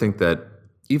also think that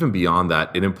even beyond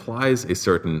that, it implies a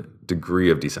certain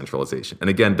degree of decentralization. And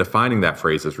again, defining that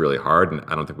phrase is really hard, and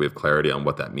I don't think we have clarity on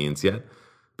what that means yet.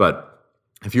 But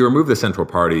if you remove the central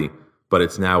party, but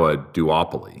it's now a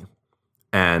duopoly,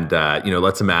 and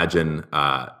let's imagine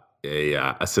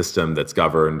a system that's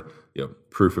governed,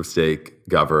 proof of stake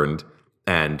governed,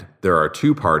 and there are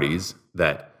two parties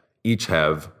that each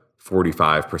have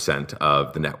 45%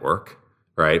 of the network,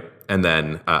 right? And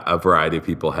then a variety of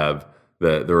people have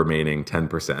the remaining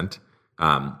 10%.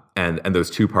 And those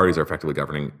two parties are effectively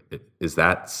governing. Is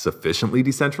that sufficiently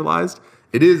decentralized?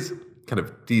 It is kind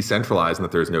of decentralized in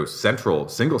that there's no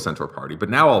single central party, but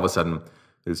now all of a sudden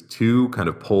there's two kind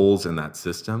of poles in that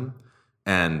system.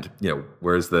 And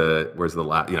where's the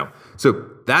so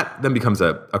that then becomes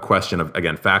a question of,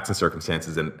 again, facts and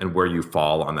circumstances and where you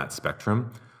fall on that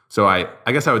spectrum. So I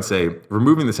guess I would say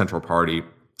removing the central party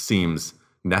seems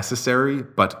necessary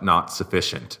but not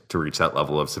sufficient to reach that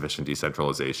level of sufficient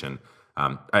decentralization.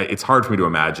 It's hard for me to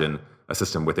imagine a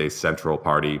system with a central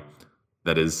party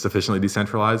that is sufficiently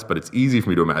decentralized, but it's easy for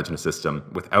me to imagine a system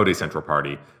without a central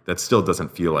party that still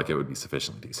doesn't feel like it would be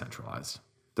sufficiently decentralized.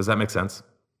 Does that make sense?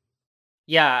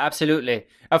 Yeah, absolutely.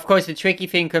 Of course, the tricky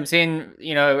thing comes in,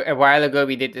 a while ago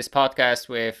we did this podcast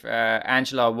with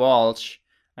Angela Walsh.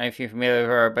 I don't know if you're familiar with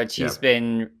her, but she's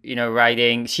been,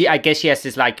 writing. I guess she has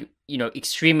this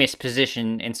extremist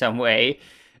position in some way,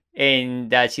 in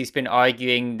that she's been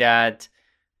arguing that,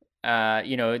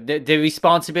 the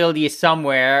responsibility is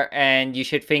somewhere, and you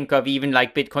should think of even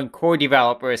like Bitcoin core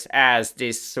developers as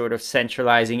this sort of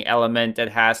centralizing element that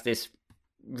has this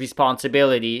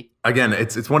responsibility. Again,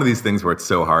 it's one of these things where it's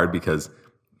so hard because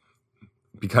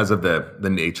of the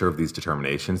nature of these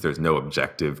determinations. There's no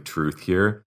objective truth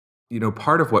here.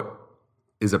 Part of what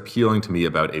is appealing to me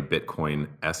about a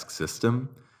Bitcoin-esque system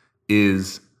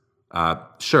is,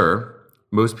 sure,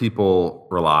 most people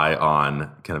rely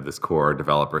on kind of this core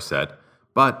developer set,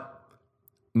 but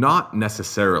not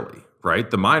necessarily, right?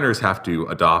 The miners have to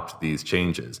adopt these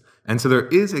changes. And so there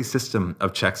is a system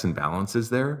of checks and balances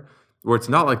there, where it's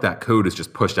not like that code is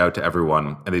just pushed out to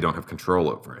everyone and they don't have control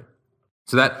over it.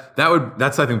 So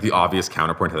that's I think the obvious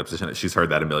counterpoint to that position. She's heard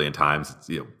that a million times. It's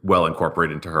well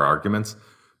incorporated into her arguments.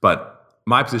 But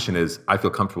my position is I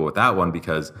feel comfortable with that one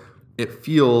because it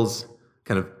feels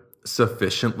kind of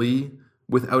sufficiently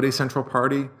without a central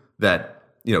party that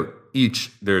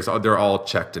they're all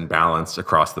checked and balanced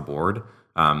across the board,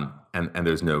 and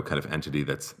there's no kind of entity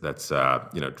that's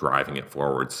driving it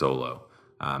forward solo.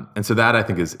 And so that I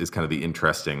think is kind of the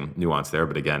interesting nuance there.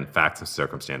 But again, facts and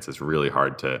circumstances, really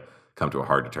hard to come to a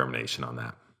hard determination on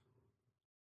that.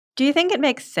 Do you think it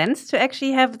makes sense to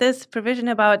actually have this provision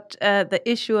about the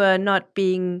issuer not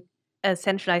being a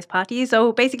centralized party?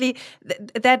 So basically,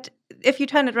 that if you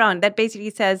turn it around, that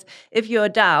basically says if you're a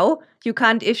DAO, you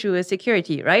can't issue a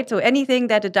security, right? So anything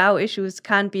that a DAO issues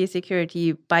can't be a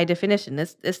security by definition.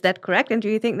 Is that correct? And do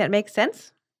you think that makes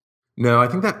sense? No, I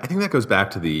think that goes back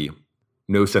to the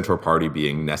no central party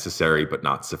being necessary but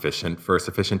not sufficient for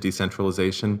sufficient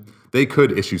decentralization. They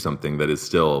could issue something that is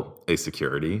still a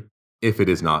security if it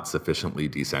is not sufficiently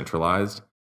decentralized.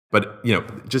 But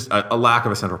just a lack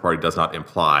of a central party does not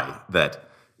imply that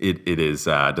it is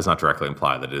does not directly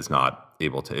imply that it is not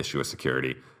able to issue a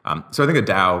security. So I think a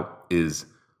DAO is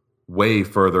way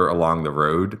further along the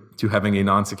road to having a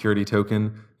non-security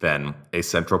token than a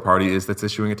central party is that's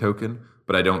issuing a token.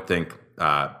 But I don't think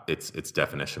it's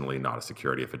definitionally not a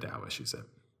security if a DAO issues it.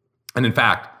 And in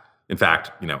fact,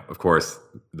 of course,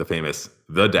 the famous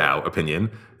the DAO opinion,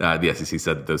 the SEC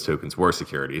said that those tokens were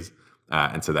securities,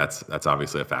 and so that's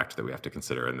obviously a factor that we have to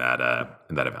consider in that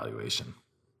evaluation.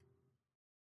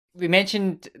 We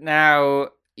mentioned now,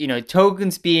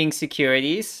 tokens being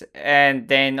securities, and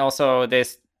then also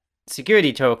there's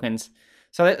security tokens.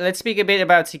 So let's speak a bit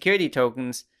about security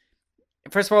tokens.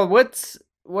 First of all,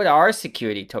 what are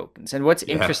security tokens, and what's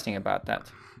interesting about that?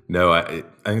 No, I think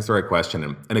it's the right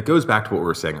question, and it goes back to what we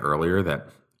were saying earlier, that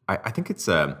I think it's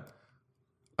a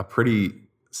pretty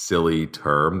silly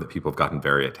term that people have gotten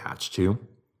very attached to,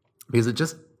 because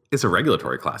it's a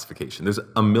regulatory classification. There's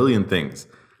a million things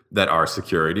that are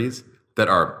securities that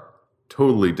are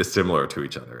totally dissimilar to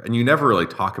each other, and you never really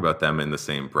talk about them in the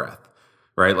same breath,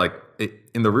 right? Like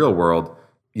in the real world,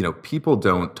 people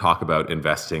don't talk about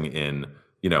investing in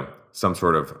some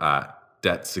sort of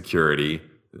debt security,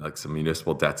 like some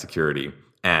municipal debt security,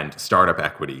 and startup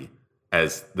equity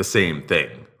as the same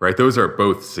thing, right? Those are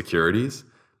both securities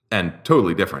and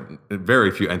totally different.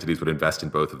 Very few entities would invest in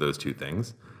both of those two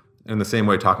things. And in the same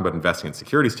way, talking about investing in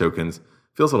securities tokens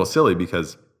feels a little silly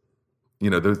because,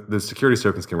 those securities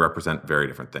tokens can represent very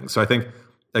different things. So I think,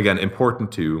 again,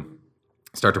 important to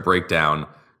start to break down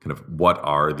kind of what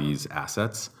are these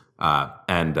assets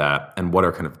and what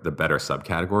are kind of the better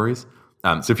subcategories.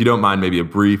 So if you don't mind, maybe a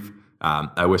brief,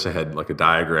 I wish I had like a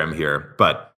diagram here,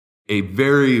 but a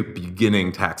very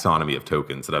beginning taxonomy of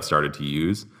tokens that I've started to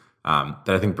use that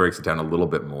I think breaks it down a little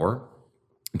bit more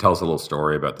and tells a little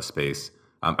story about the space.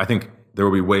 I think there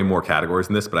will be way more categories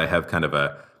in this, but I have kind of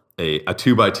a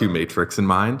 2x2 matrix in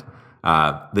mind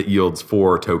that yields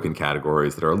 4 token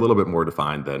categories that are a little bit more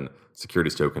defined than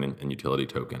securities token and utility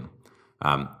token.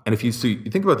 And if you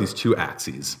think about these two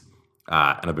axes,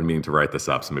 and I've been meaning to write this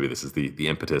up, so maybe this is the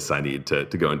impetus I need to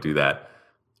go and do that,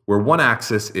 where one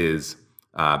axis is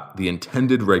the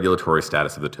intended regulatory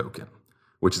status of the token,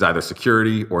 which is either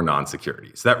security or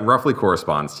non-security. So that roughly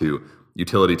corresponds to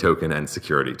utility token and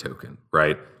security token,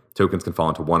 right? Tokens can fall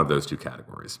into one of those two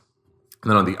categories. And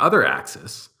then on the other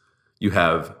axis, you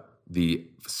have the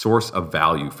source of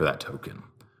value for that token,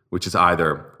 which is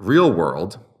either real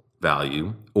world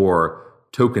value or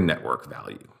token network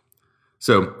value.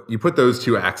 So you put those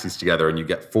two axes together and you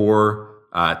get 4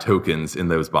 tokens in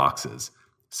those boxes.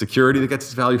 Security that gets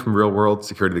its value from real world,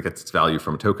 security that gets its value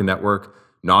from a token network,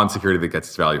 non-security that gets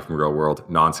its value from real world,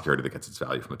 non-security that gets its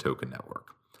value from a token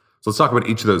network. So let's talk about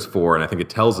each of those four, and I think it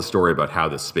tells a story about how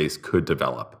this space could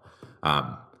develop.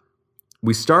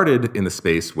 We started in the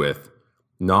space with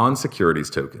non-securities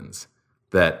tokens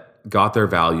that got their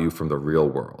value from the real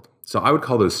world. So I would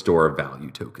call those store of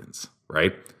value tokens,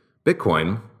 right?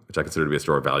 Bitcoin, which I consider to be a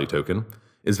store of value token,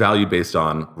 is valued based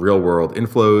on real world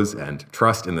inflows and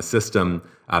trust in the system.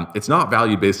 It's not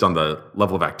valued based on the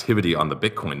level of activity on the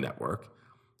Bitcoin network.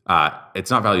 It's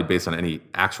not valued based on any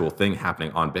actual thing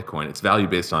happening on Bitcoin. It's valued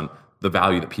based on the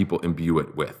value that people imbue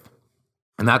it with.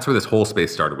 And that's where this whole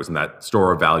space started, was in that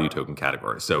store of value token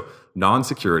category. So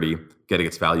non-security getting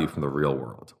its value from the real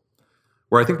world.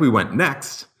 Where I think we went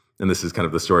next, and this is kind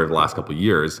of the story of the last couple of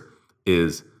years,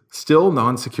 is still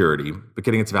non-security, but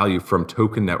getting its value from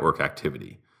token network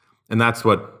activity. And that's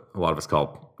what a lot of us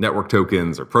call network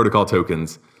tokens or protocol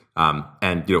tokens.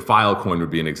 And Filecoin would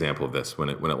be an example of this when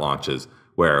it launches,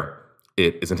 where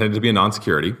it is intended to be a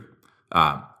non-security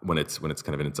when it's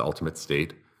kind of in its ultimate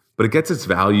state, but it gets its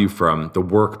value from the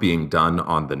work being done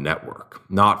on the network,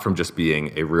 not from just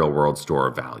being a real world store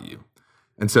of value.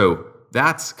 And so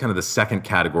that's kind of the second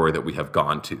category that we have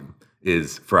gone to,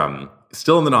 is from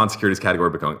still in the non-securities category,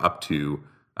 but going up to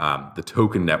the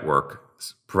token network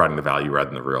providing the value rather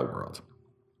than the real world.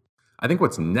 I think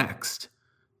what's next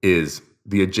is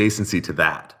the adjacency to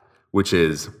that, which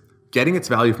is getting its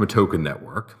value from a token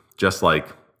network, just like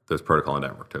those protocol and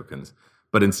network tokens,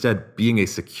 but instead being a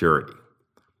security.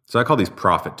 So I call these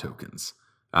profit tokens.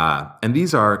 And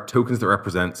these are tokens that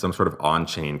represent some sort of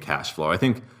on-chain cash flow. I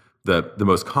think the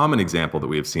most common example that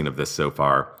we have seen of this so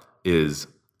far is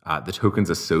the tokens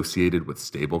associated with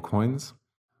stablecoins.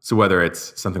 So whether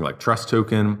it's something like Trust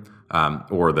Token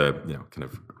or the kind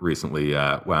of recently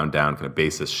wound down kind of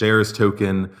Basis Shares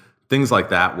token, things like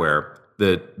that, where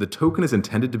the token is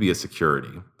intended to be a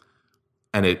security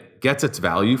and it gets its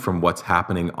value from what's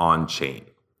happening on chain,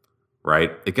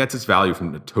 right? It gets its value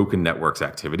from the token network's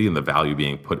activity and the value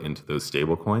being put into those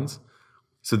stablecoins.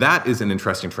 So that is an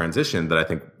interesting transition that I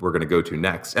think we're going to go to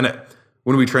next. And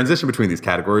when we transition between these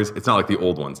categories, it's not like the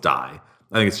old ones die.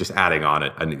 I think it's just adding on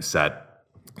a new set.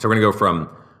 So we're going to go from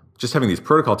just having these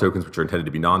protocol tokens, which are intended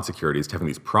to be non-securities, to having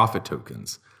these profit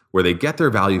tokens, where they get their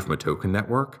value from a token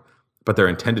network, but they're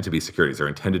intended to be securities. They're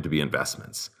intended to be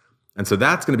investments. And so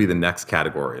that's going to be the next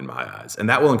category in my eyes. And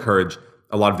that will encourage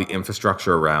a lot of the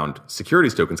infrastructure around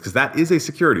securities tokens, because that is a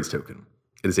securities token.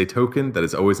 It is a token that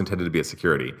is always intended to be a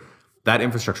security. That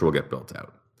infrastructure will get built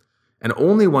out. And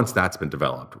only once that's been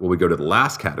developed will we go to the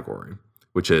last category,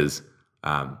 which is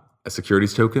a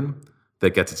securities token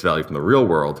that gets its value from the real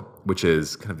world, which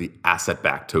is kind of the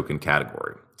asset-backed token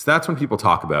category. So that's when people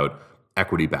talk about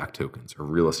equity-backed tokens or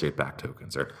real estate-backed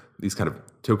tokens or these kind of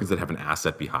tokens that have an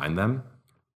asset behind them.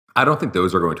 I don't think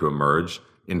those are going to emerge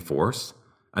in force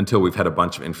until we've had a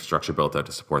bunch of infrastructure built out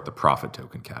to support the profit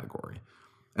token category.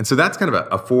 And so that's kind of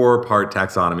a four-part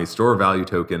taxonomy: store value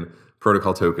token,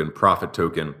 protocol token, profit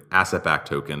token, asset-backed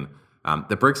token,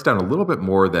 that breaks down a little bit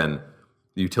more than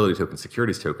the utility token,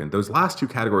 securities token. Those last two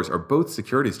categories are both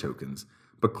securities tokens,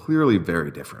 but clearly very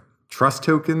different. Trust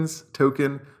tokens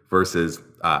token versus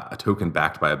a token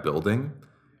backed by a building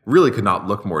really could not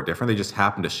look more different. They just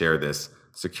happen to share this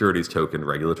securities token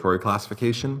regulatory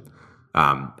classification.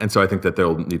 And so I think that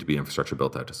there'll need to be infrastructure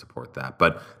built out to support that.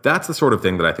 But that's the sort of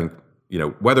thing that I think,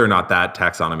 whether or not that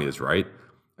taxonomy is right,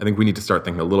 I think we need to start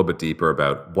thinking a little bit deeper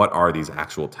about what are these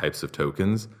actual types of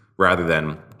tokens rather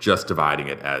than just dividing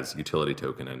it as utility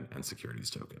token and securities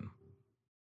token.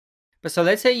 But so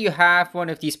let's say you have one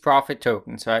of these profit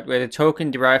tokens, right, where the token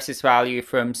derives its value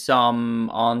from some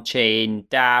on-chain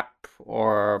dApp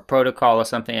or protocol or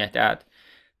something like that.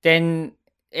 Then,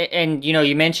 and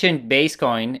you mentioned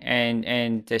Basecoin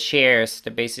and the shares,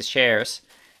 the Basis shares,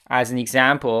 as an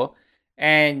example.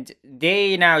 And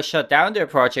they now shut down their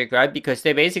project, right? Because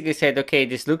they basically said, okay,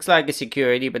 this looks like a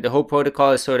security, but the whole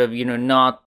protocol is sort of,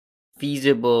 not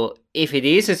feasible if it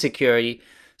is a security.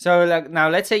 So now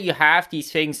let's say you have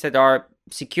these things that are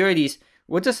securities.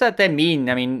 What does that then mean?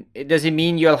 I mean, does it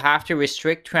mean you'll have to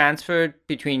restrict transfer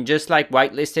between just like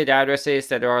whitelisted addresses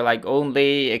that are like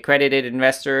only accredited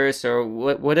investors, or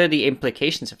what are the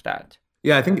implications of that?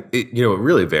 Yeah, I think it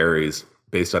really varies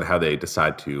based on how they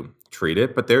decide to treat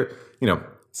it, but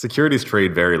securities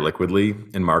trade very liquidly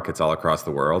in markets all across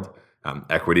the world.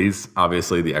 Equities,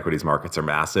 obviously, the equities markets are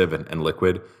massive and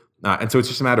liquid. And so it's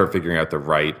just a matter of figuring out the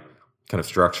right kind of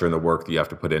structure and the work that you have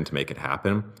to put in to make it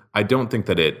happen. I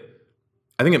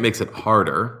think it makes it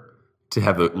harder to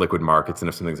have the liquid markets and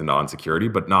if something's a non-security,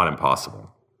 but not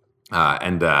impossible.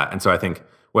 And so I think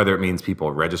whether it means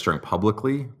people registering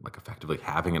publicly, like effectively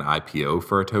having an IPO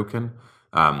for a token,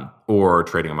 or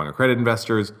trading among accredited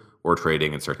investors, or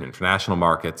trading in certain international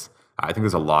markets. I think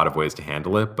there's a lot of ways to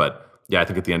handle it, but yeah, I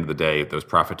think at the end of the day, those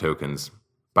profit tokens,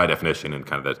 by definition, and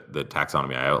kind of the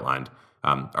taxonomy I outlined,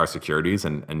 are securities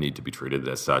and need to be treated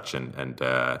as such and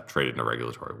traded in a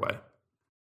regulatory way.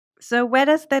 So where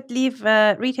does that leave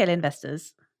retail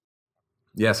investors?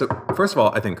 Yeah, so first of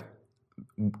all, I think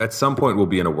at some point we'll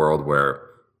be in a world where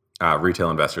retail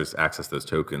investors access those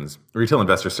tokens. Retail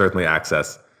investors certainly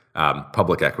access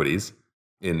public equities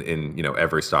in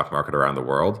every stock market around the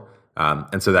world,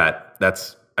 and so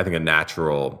that's I think a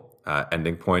natural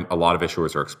ending point. A lot of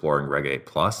issuers are exploring Reg A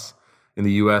plus in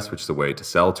the U.S., which is a way to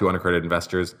sell to unaccredited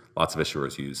investors. Lots of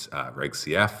issuers use Reg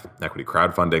CF, equity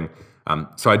crowdfunding.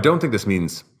 So I don't think this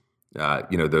means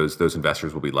those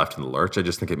investors will be left in the lurch. I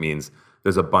just think it means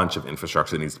there's a bunch of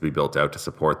infrastructure that needs to be built out to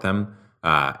support them,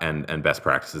 and best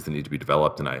practices that need to be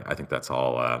developed. And I think that's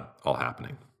all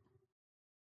happening.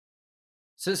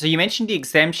 So you mentioned the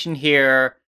exemption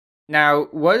here. Now,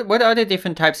 what are the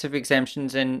different types of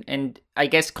exemptions? And I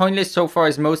guess CoinList so far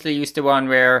has mostly used the one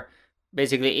where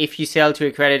basically if you sell to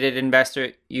an accredited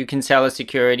investor, you can sell a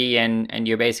security and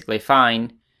you're basically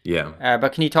fine. Yeah.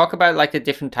 But can you talk about like the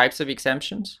different types of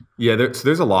exemptions? Yeah,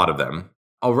 there's a lot of them.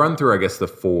 I'll run through, I guess, the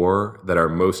 4 that are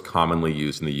most commonly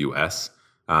used in the U.S.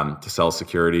 To sell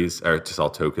securities or to sell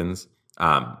tokens.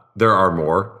 There are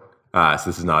more, so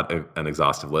this is not an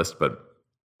exhaustive list, but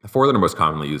the 4 that are most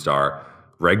commonly used are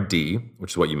Reg D,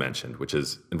 which is what you mentioned, which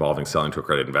is involving selling to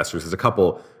accredited investors. There's a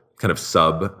couple kind of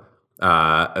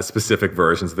specific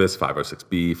versions of this,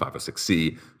 506B,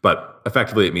 506C, but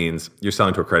effectively it means you're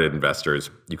selling to accredited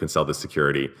investors. You can sell this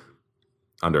security.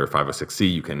 Under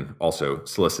 506C, you can also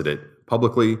solicit it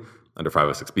publicly. Under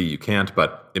 506B, you can't,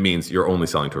 but it means you're only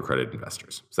selling to accredited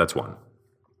investors. So that's one.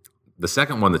 The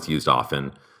second one that's used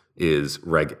often is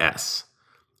Reg S.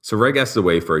 So Reg S is a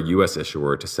way for a U.S.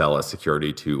 issuer to sell a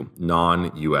security to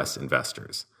non-U.S.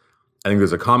 investors. I think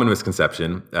there's a common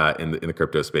misconception in the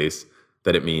crypto space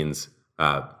that it means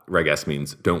Reg S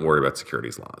means don't worry about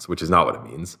securities laws, which is not what it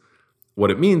means. What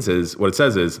it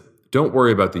says is don't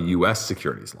worry about the U.S.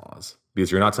 securities laws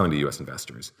because you're not selling to U.S.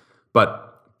 investors, but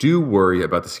do worry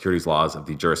about the securities laws of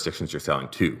the jurisdictions you're selling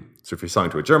to. So if you're selling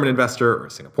to a German investor or a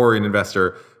Singaporean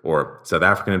investor or South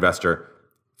African investor,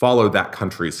 follow that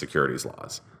country's securities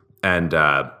laws. And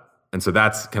so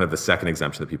that's kind of the second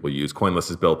exemption that people use. CoinList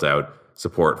has built out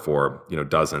support for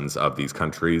dozens of these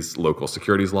countries' local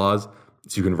securities laws.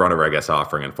 So you can run a Reg S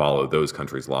offering and follow those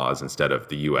countries' laws instead of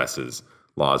the U.S.'s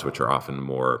laws, which are often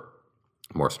more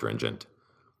stringent.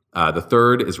 The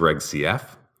third is Reg CF,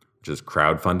 which is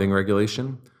crowdfunding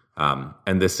regulation.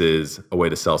 And this is a way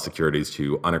to sell securities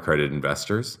to unaccredited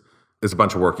investors. There's a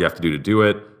bunch of work you have to do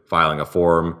it, filing a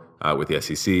form with the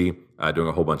SEC, doing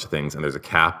a whole bunch of things. And there's a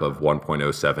cap of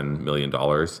 $1.07 million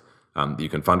that you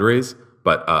can fundraise.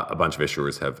 But a bunch of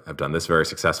issuers have done this very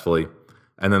successfully.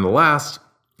 And then the last,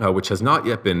 which has not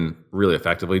yet been really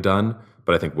effectively done,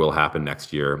 but I think will happen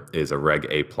next year, is a Reg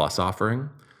A plus offering,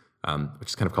 which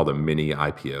is kind of called a mini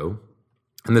IPO.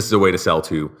 And this is a way to sell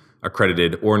to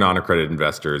accredited or non-accredited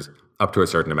investors up to a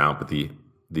certain amount, but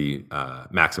the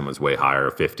maximum is way higher,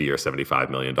 $50 or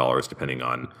 $75 million, depending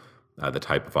on the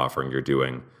type of offering you're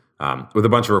doing, with a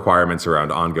bunch of requirements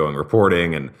around ongoing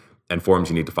reporting and forms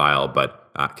you need to file, but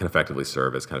can effectively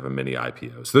serve as kind of a mini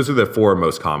IPO. So those are the 4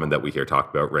 most common that we hear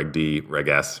talked about: Reg D, Reg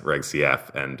S, Reg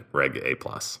CF, and Reg A+.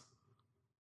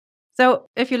 So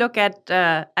if you look at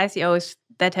ICOs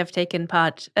that have taken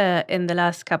part in the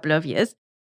last couple of years,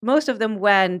 most of them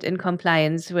weren't in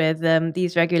compliance with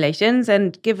these regulations.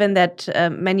 And given that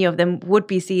many of them would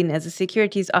be seen as a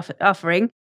securities offering,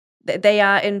 they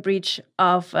are in breach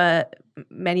of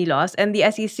many laws. And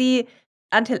the SEC,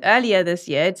 until earlier this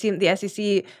year, it seemed the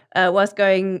SEC was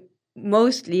going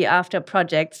mostly after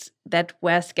projects that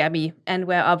were scammy and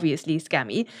were obviously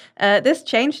scammy. This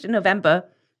changed in November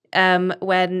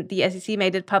when the SEC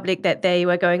made it public that they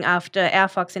were going after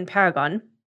Airfox and Paragon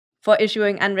for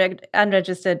issuing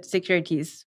unregistered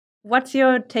securities. What's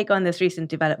your take on this recent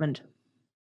development?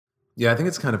 Yeah, I think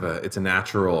it's kind of a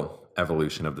natural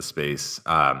evolution of the space.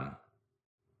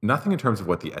 Nothing in terms of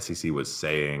what the SEC was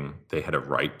saying they had a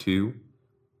right to,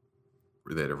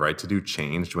 or they had a right to do,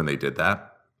 changed when they did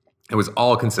that. It was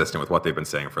all consistent with what they've been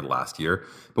saying for the last year.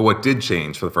 But what did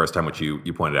change for the first time, which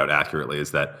you pointed out accurately,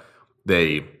 is that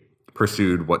they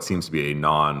pursued what seems to be a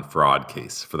non-fraud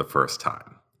case for the first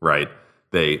time, right?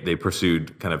 They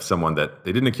pursued kind of someone that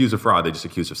they didn't accuse of fraud, they just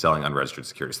accused of selling unregistered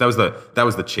securities. That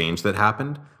was the change that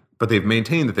happened. But they've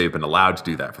maintained that they've been allowed to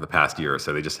do that for the past year or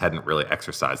so. They just hadn't really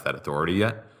exercised that authority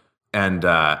yet. And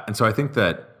so I think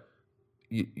that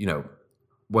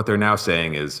what they're now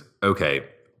saying is okay,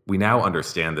 we now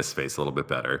understand this space a little bit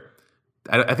better.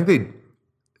 I think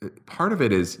part of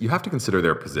it is you have to consider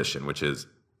their position, which is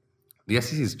the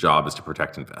SEC's job is to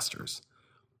protect investors.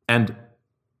 And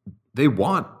they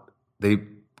want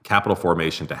capital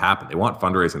formation to happen. They want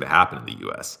fundraising to happen in the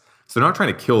US. So they're not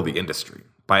trying to kill the industry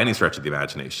by any stretch of the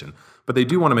imagination, but they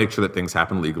do want to make sure that things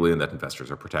happen legally and that investors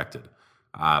are protected.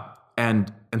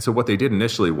 And so what they did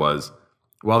initially was,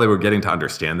 while they were getting to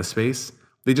understand the space,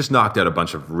 they just knocked out a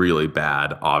bunch of really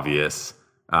bad, obvious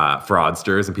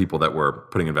fraudsters and people that were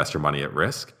putting investor money at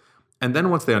risk. And then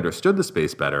once they understood the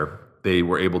space better, they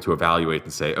were able to evaluate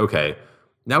and say, okay,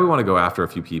 now we want to go after a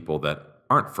few people that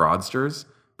aren't fraudsters,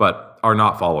 but are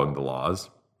not following the laws,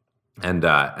 and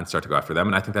start to go after them.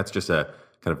 And I think that's just a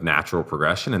kind of natural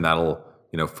progression, and that'll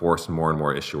force more and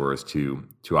more issuers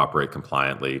to operate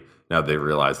compliantly. Now they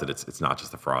realize that it's not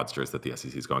just the fraudsters that the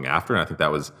SEC is going after, and I think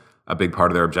that was a big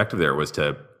part of their objective there, was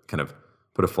to kind of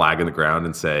put a flag in the ground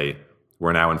and say,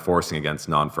 we're now enforcing against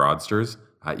non-fraudsters.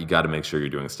 You got to make sure you're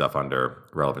doing stuff under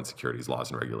relevant securities laws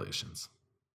and regulations.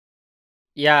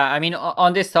 Yeah, I mean,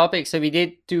 on this topic, so we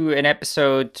did do an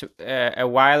episode a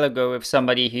while ago with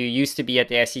somebody who used to be at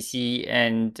the SEC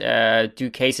and do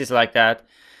cases like that.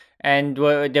 And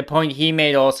the point he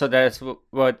made also, that's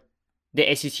what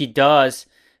the SEC does,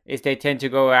 is they tend to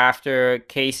go after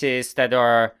cases that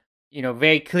are,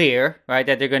 very clear, right,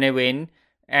 that they're going to win,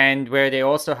 and where they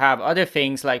also have other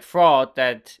things like fraud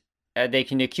that they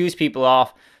can accuse people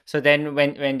of. So then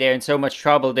when they're in so much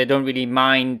trouble, they don't really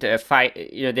mind fight.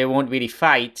 They won't really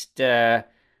fight the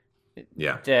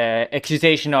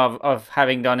accusation of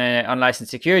having done an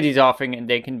unlicensed securities offering, and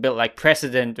they can build like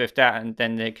precedent with that, and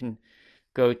then they can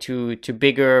go to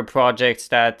bigger projects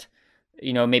that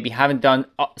maybe haven't done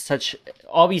such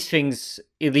obvious things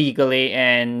illegally,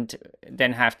 and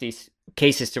then have these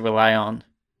cases to rely on.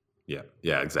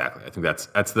 Yeah, exactly. I think that's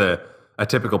a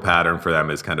typical pattern for them,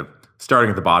 is kind of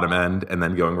starting at the bottom end and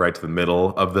then going right to the middle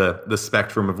of the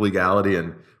spectrum of legality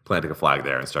and planting a flag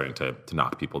there and starting to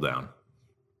knock people down.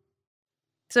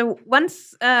 So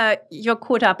once you're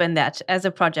caught up in that as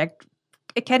a project,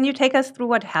 can you take us through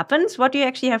what happens? What do you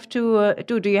actually have to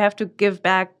do? Do you have to give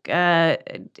back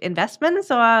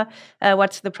investments, or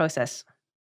what's the process?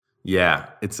 Yeah,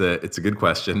 it's a good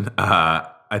question.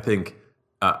 I think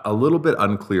a little bit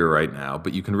unclear right now,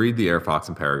 but you can read the Airfox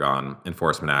and Paragon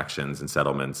enforcement actions and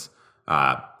settlements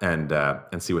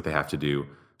and see what they have to do.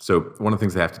 So one of the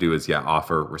things they have to do is,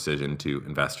 offer rescission to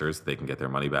investors. They can get their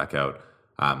money back out.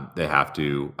 They have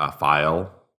to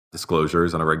file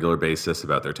disclosures on a regular basis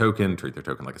about their token, treat their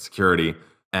token like a security.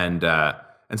 And so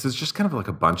it's just kind of like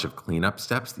a bunch of cleanup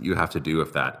steps that you have to do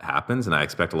if that happens. And I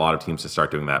expect a lot of teams to start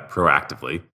doing that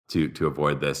proactively to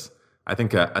avoid this. I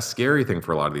think a scary thing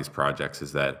for a lot of these projects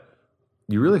is that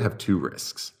you really have two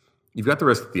risks. You've got the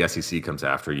risk that the SEC comes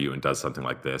after you and does something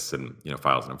like this and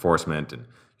files an enforcement, and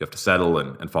you have to settle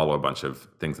and follow a bunch of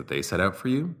things that they set out for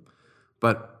you.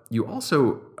 But you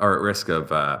also are at risk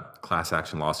of a class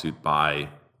action lawsuit by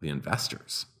the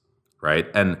investors, right?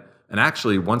 And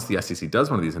actually, once the SEC does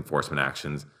one of these enforcement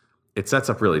actions, it sets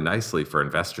up really nicely for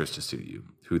investors to sue you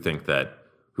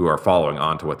who are following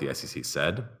on to what the SEC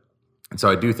said. And so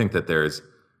I do think that there's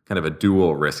kind of a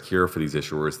dual risk here for these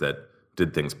issuers that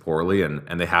did things poorly, and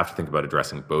they have to think about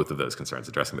addressing both of those concerns,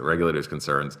 addressing the regulators'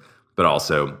 concerns, but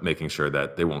also making sure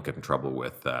that they won't get in trouble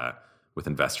with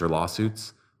investor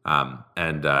lawsuits.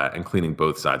 And cleaning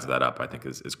both sides of that up, I think,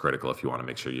 is critical if you want to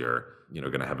make sure you're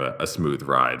going to have a smooth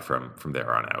ride from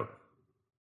there on out.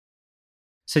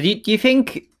 So do you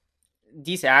think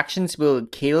these actions will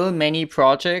kill many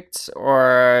projects,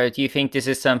 or do you think this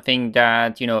is something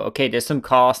that, okay, there's some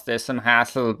cost, there's some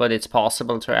hassle, but it's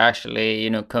possible to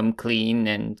actually, come clean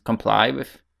and comply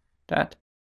with that?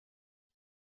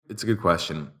 It's a good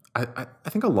question. I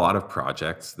think a lot of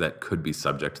projects that could be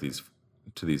subject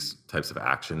to these types of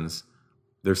actions,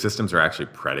 their systems are actually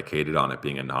predicated on it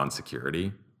being a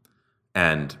non-security.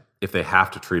 And if they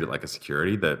have to treat it like a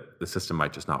security, the system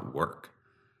might just not work.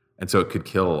 And so it could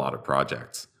kill a lot of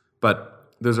projects.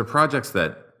 But those are projects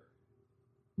that,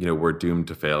 were doomed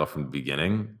to fail from the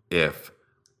beginning if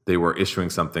they were issuing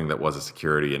something that was a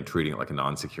security and treating it like a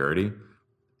non-security.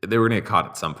 They were going to get caught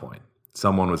at some point.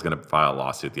 Someone was going to file a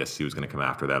lawsuit. The SEC was going to come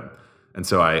after them. And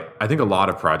so I think a lot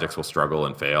of projects will struggle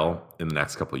and fail in the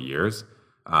next couple of years.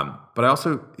 But I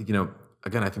also,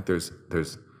 again, I think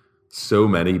there's so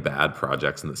many bad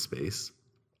projects in the space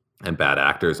and bad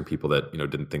actors and people that,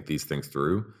 didn't think these things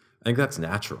through. I think that's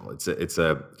natural. It's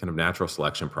a kind of natural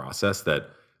selection process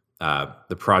that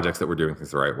the projects that were doing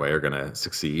things the right way are going to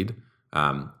succeed.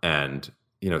 And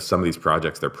some of these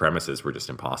projects, their premises were just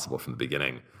impossible from the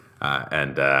beginning.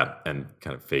 and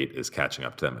kind of fate is catching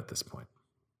up to them at this point.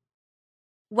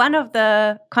 One of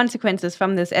the consequences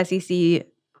from this SEC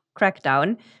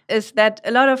crackdown is that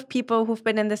a lot of people who've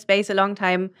been in the space a long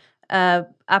time are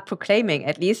proclaiming,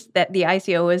 at least, that the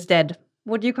ICO is dead.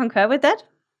 Would you concur with that?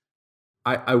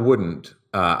 I wouldn't.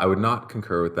 I would not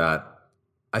concur with that.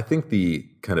 I think the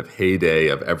kind of heyday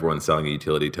of everyone selling a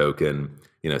utility token,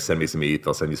 send me some ETH,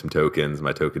 I'll send you some tokens,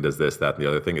 my token does this, that, and the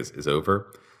other thing is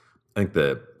over. I think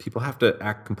the people have to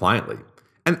act compliantly.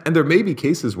 And there may be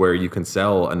cases where you can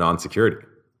sell a non-security,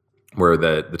 where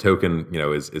the token,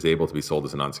 is able to be sold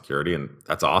as a non-security, and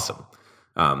that's awesome.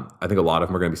 I think a lot of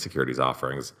them are going to be securities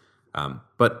offerings.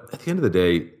 But at the end of the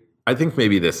day, I think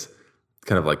maybe this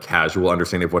kind of like casual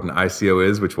understanding of what an ICO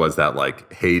is, which was that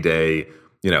like heyday,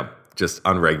 just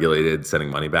unregulated sending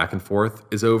money back and forth,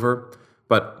 is over.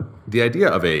 But the idea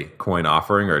of a coin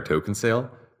offering or a token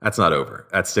sale, that's not over.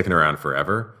 That's sticking around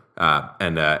forever.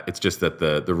 And it's just that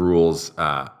the rules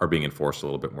are being enforced a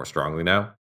little bit more strongly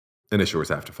now, and issuers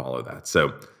have to follow that.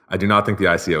 So I do not think the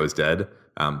ICO is dead,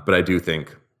 but I do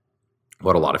think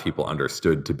what a lot of people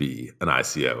understood to be an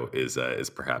ICO is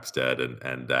perhaps dead,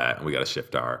 and we got to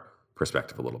shift our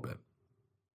perspective a little bit.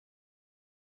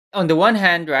 On the one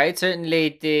hand, right,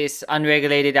 certainly these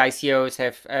unregulated ICOs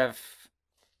have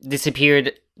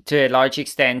disappeared to a large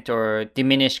extent or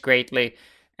diminished greatly.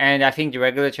 And I think the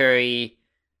regulatory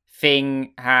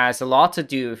thing has a lot to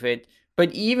do with it.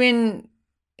 But even,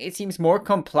 it seems, more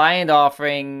compliant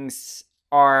offerings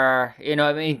are,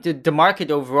 the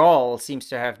market overall seems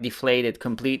to have deflated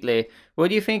completely. What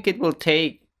do you think it will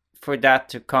take for that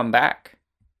to come back?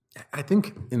 I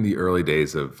think in the early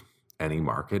days of any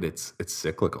market, it's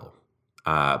cyclical.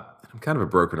 I'm kind of a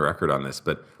broken record on this,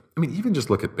 but I mean, even just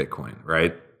look at Bitcoin,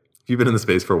 right? If you've been in the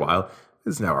space for a while,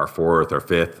 this is now our fourth or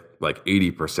fifth, like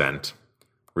 80%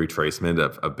 retracement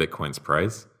of Bitcoin's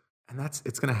price. And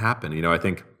it's going to happen. I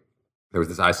think there was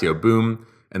this ICO boom,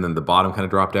 and then the bottom kind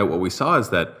of dropped out. What we saw is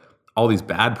that all these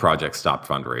bad projects stopped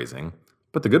fundraising,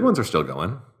 but the good ones are still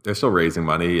going. They're still raising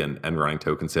money and running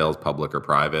token sales, public or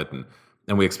private,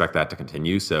 and we expect that to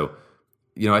continue. So,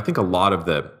 I think a lot of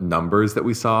the numbers that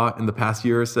we saw in the past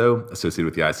year or so associated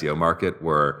with the ICO market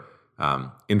were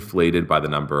inflated by the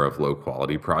number of low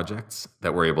quality projects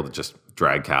that were able to just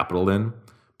drag capital in.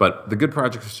 But the good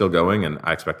projects are still going, and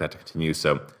I expect that to continue.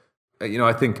 So,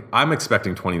 I think I'm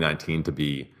expecting 2019 to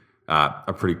be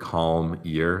a pretty calm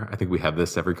year. I think we have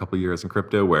this every couple of years in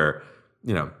crypto where,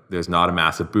 there's not a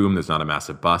massive boom, there's not a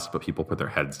massive bust, but people put their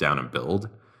heads down and build.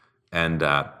 And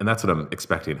that's what I'm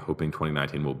expecting and hoping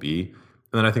 2019 will be.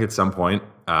 And then I think at some point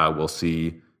we'll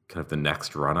see kind of the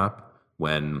next run up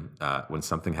when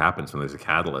something happens, when there's a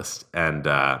catalyst. And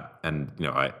I'm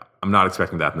not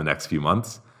expecting that in the next few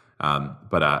months,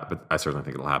 but I certainly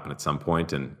think it'll happen at some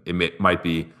point. And it might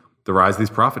be the rise of these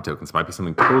profit tokens. It might be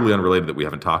something totally unrelated that we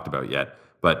haven't talked about yet,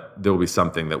 but there will be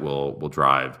something that will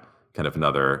drive kind of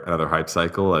another hype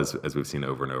cycle as we've seen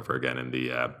over and over again in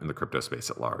the crypto space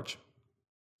at large.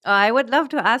 I would love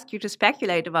to ask you to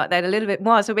speculate about that a little bit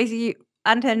more. So basically,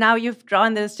 until now, you've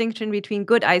drawn the distinction between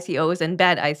good ICOs and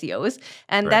bad ICOs,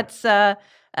 and right.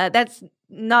 That's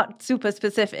not super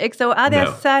specific. So are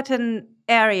there certain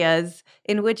areas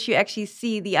in which you actually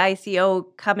see the ICO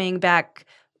coming back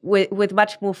with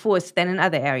much more force than in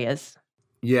other areas?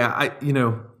 Yeah,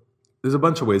 there's a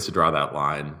bunch of ways to draw that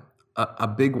line. A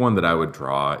big one that I would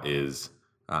draw is,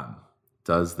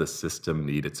 does the system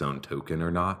need its own token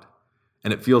or not?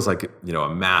 And it feels like, a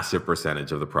massive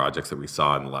percentage of the projects that we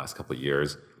saw in the last couple of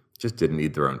years just didn't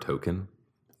need their own token.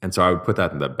 And so I would put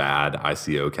that in the bad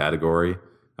ICO category,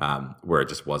 where it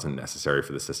just wasn't necessary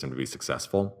for the system to be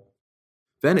successful.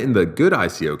 Then in the good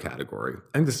ICO category,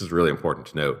 I think this is really important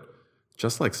to note,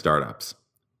 just like startups,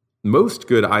 most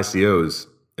good ICOs,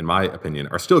 in my opinion,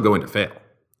 are still going to fail.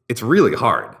 It's really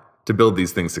hard to build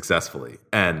these things successfully.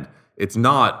 And it's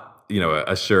not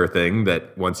a sure thing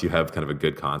that once you have kind of a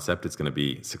good concept, it's going to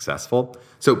be successful.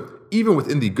 So even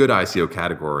within the good ICO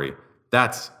category,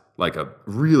 that's like a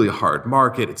really hard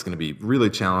market. It's going to be really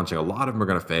challenging. A lot of them are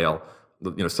going to fail.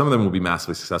 Some of them will be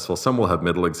massively successful. Some will have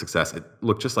middling success.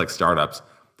 Look, just like startups,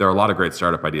 there are a lot of great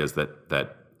startup ideas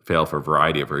that fail for a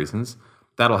variety of reasons.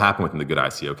 That'll happen within the good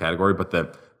ICO category. But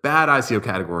the bad ICO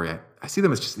category, I see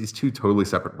them as just these two totally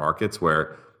separate markets,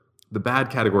 where the bad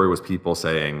category was people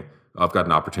saying, I've got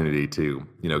an opportunity to,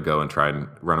 go and try and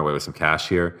run away with some cash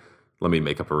here. Let me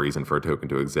make up a reason for a token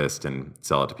to exist and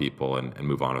sell it to people and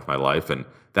move on with my life. And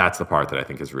that's the part that I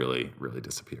think has really, really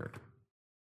disappeared.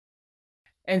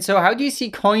 And so how do you see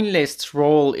CoinList's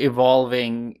role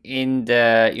evolving in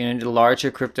the, the larger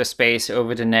crypto space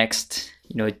over the next,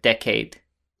 decade?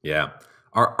 Yeah,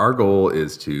 Our goal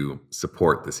is to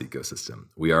support this ecosystem.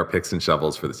 We are picks and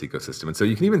shovels for this ecosystem. And so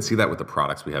you can even see that with the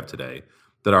products we have today,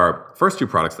 that our first two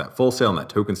products, that Full Sail and that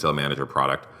Token Sale Manager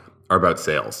product, are about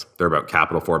sales. They're about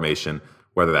capital formation,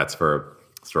 whether that's for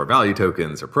store value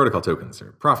tokens or protocol tokens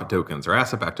or profit tokens or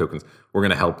asset-backed tokens. We're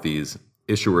going to help these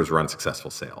issuers run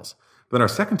successful sales. But then our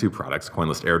second two products,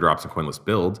 CoinList Airdrops and CoinList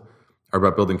Build, are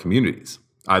about building communities,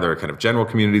 either kind of general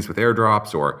communities with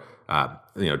airdrops or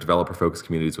developer-focused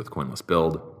communities with CoinList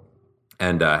Build.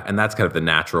 And that's kind of the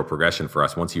natural progression for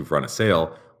us. Once you've run a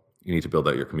sale, you need to build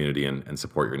out your community and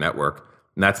support your network.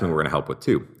 And that's something we're going to help with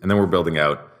too. And then we're building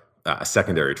out a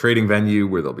secondary trading venue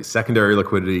where there'll be secondary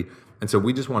liquidity. And so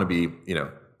we just want to be,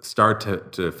 start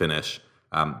to finish,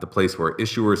 the place where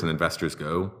issuers and investors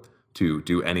go to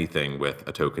do anything with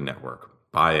a token network: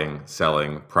 buying,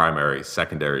 selling, primary,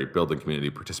 secondary, building community,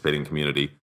 participating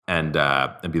community, and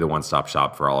be the one-stop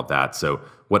shop for all of that. So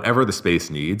whatever the space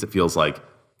needs, it feels like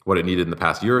what it needed in the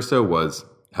past year or so was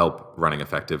help running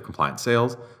effective compliant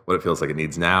sales. What it feels like it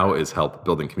needs now is help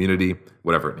building community.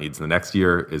 Whatever it needs in the next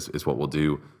year is what we'll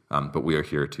do. But we are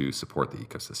here to support the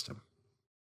ecosystem.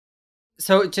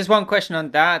 So just one question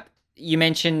on that. You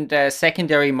mentioned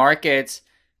secondary markets.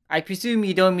 I presume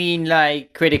you don't mean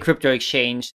like create a crypto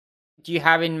exchange. Do you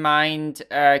have in mind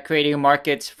creating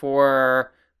markets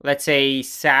for, let's say,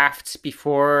 SAFTs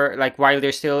before, like while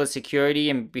they're still a security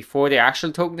and before the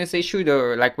actual token is issued?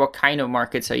 Or like what kind of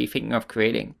markets are you thinking of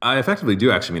creating? I effectively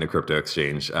do actually mean a crypto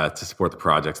exchange to support the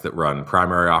projects that run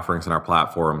primary offerings on our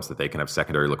platforms, that they can have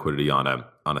secondary liquidity on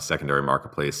a secondary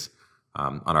marketplace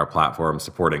on our platform,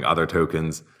 supporting other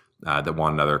tokens that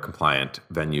want another compliant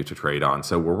venue to trade on.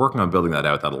 So we're working on building that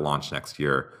out. That'll launch next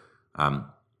year.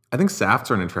 I think SAFTs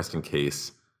are an interesting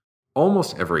case.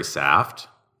 Almost every SAFT,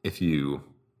 if you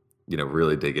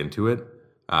really dig into it,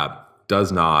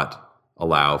 does not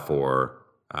allow for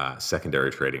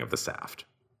secondary trading of the SAFT.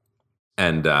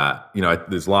 And,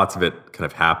 there's lots of it kind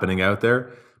of happening out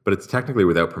there, but it's technically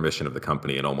without permission of the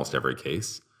company in almost every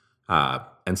case.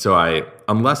 And so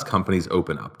unless companies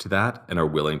open up to that and are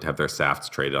willing to have their SAFTs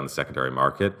traded on the secondary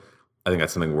market, I think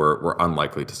that's something we're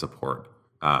unlikely to support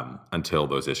until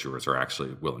those issuers are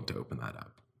actually willing to open that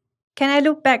up. Can I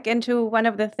look back into one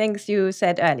of the things you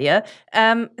said earlier?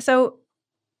 So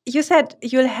you said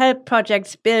you'll help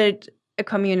projects build a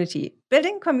community.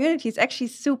 Building community is actually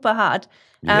super hard.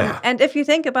 And if you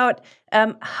think about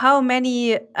how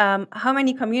many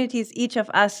communities each of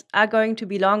us are going to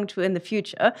belong to in the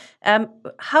future,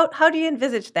 how do you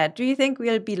envisage that? Do you think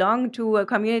we'll belong to a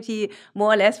community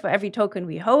more or less for every token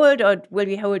we hold, or will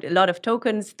we hold a lot of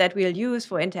tokens that we'll use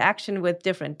for interaction with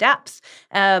different dApps,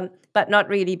 but not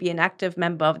really be an active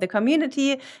member of the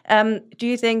community? Do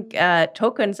you think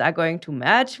tokens are going to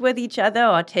merge with each other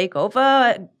or take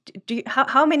over?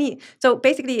 How many? So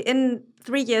basically, in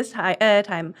 3 years'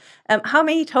 time, how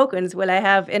many tokens will I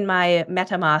have in my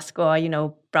MetaMask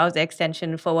or browser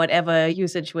extension for whatever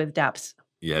usage with dApps?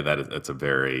 Yeah, that's a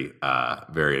very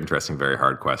very interesting, very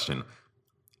hard question.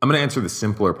 I'm going to answer the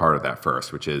simpler part of that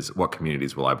first, which is what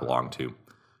communities will I belong to?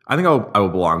 I think I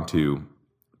will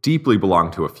deeply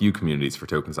belong to a few communities for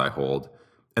tokens I hold,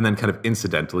 and then kind of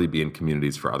incidentally be in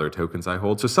communities for other tokens I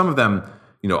hold. So some of them,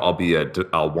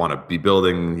 I'll want to be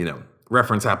building,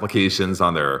 reference applications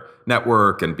on their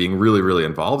network and being really, really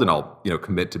involved, and I'll,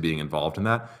 commit to being involved in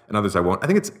that. And others I won't. I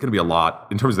think it's going to be a lot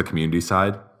in terms of the community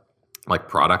side, like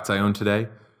products I own today.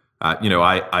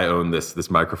 I own this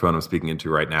microphone I'm speaking into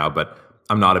right now, but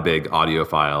I'm not a big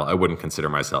audiophile. I wouldn't consider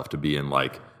myself to be in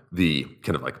like the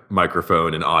kind of like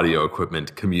microphone and audio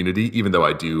equipment community, even though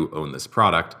I do own this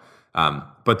product.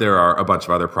 But there are a bunch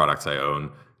of other products I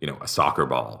own, a soccer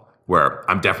ball, where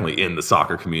I'm definitely in the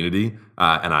soccer community,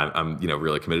 and I'm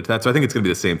really committed to that. So I think it's going to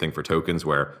be the same thing for tokens,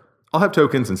 where I'll have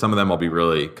tokens, and some of them I'll be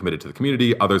really committed to the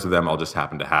community. Others of them I'll just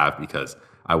happen to have because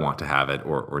I want to have it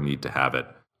or need to have it.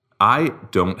 I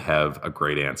don't have a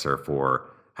great answer for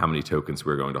how many tokens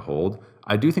we're going to hold.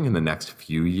 I do think in the next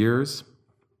few years,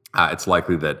 it's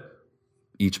likely that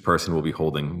each person will be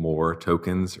holding more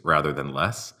tokens rather than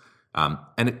less.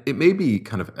 And it may be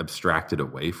kind of abstracted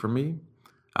away from me,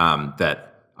 that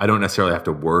I don't necessarily have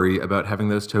to worry about having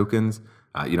those tokens.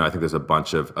 I think there's a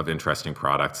bunch of interesting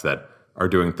products that are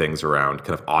doing things around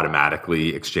kind of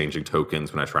automatically exchanging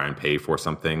tokens when I try and pay for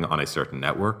something on a certain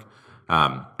network.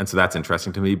 And so that's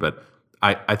interesting to me. But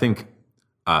I think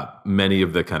many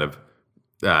of the kind of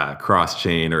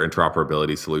cross-chain or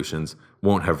interoperability solutions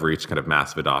won't have reached kind of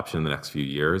massive adoption in the next few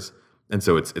years. And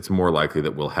so it's more likely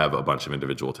that we'll have a bunch of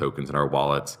individual tokens in our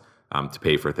wallets to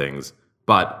pay for things.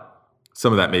 But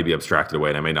some of that may be abstracted away,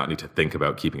 and I may not need to think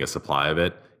about keeping a supply of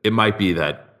it. It might be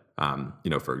that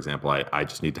For example, I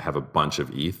just need to have a bunch of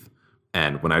ETH.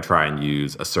 And when I try and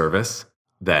use a service,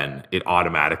 then it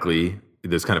automatically,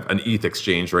 there's kind of an ETH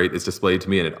exchange rate is displayed to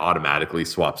me, and it automatically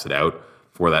swaps it out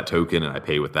for that token, and I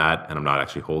pay with that, and I'm not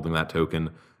actually holding that token.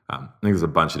 I think there's a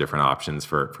bunch of different options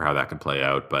for how that can play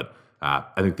out, but I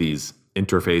think these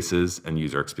interfaces and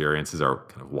user experiences are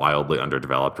kind of wildly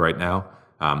underdeveloped right now,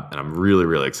 and I'm really,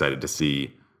 really excited to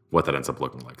see what that ends up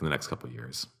looking like in the next couple of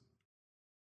years.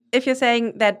 If you're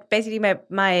saying that basically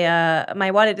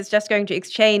my wallet is just going to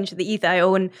exchange the ETH I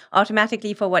own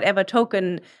automatically for whatever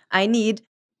token I need,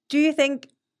 do you think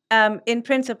in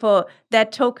principle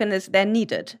that token is then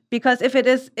needed? Because if it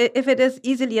is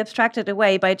easily abstracted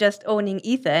away by just owning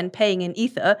Ether and paying in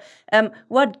Ether,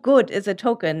 what good is a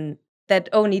token that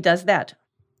only does that?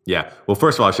 Yeah. Well,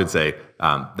 first of all, I should say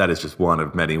that is just one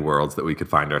of many worlds that we could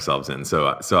find ourselves in. So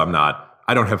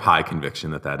I don't have high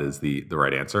conviction that is the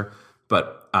right answer.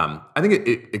 But I think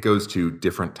it goes to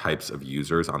different types of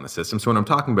users on the system. So when I'm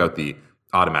talking about the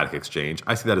automatic exchange,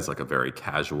 I see that as like a very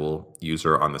casual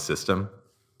user on the system.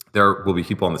 There will be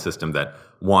people on the system that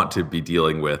want to be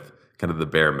dealing with kind of the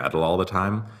bare metal all the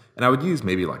time. And I would use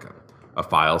maybe like a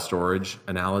file storage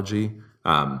analogy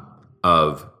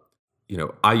of,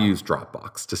 I use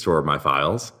Dropbox to store my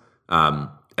files. And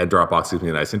Dropbox gives me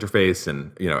a nice interface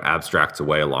and, abstracts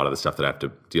away a lot of the stuff that I have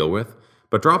to deal with.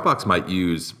 But Dropbox might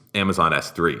use Amazon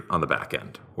S3 on the back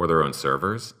end or their own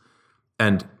servers.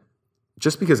 And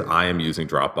just because I am using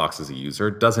Dropbox as a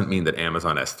user doesn't mean that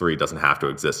Amazon S3 doesn't have to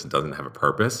exist and doesn't have a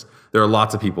purpose. There are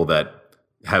lots of people that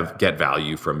get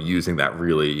value from using that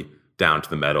really down to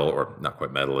the metal, or not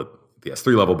quite metal at the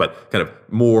S3 level, but kind of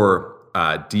more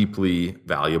deeply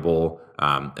valuable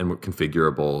and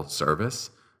configurable service.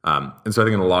 And so I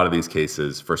think in a lot of these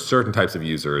cases, for certain types of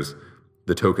users,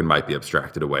 the token might be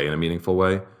abstracted away in a meaningful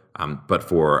way. But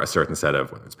for a certain set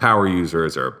of, whether it's power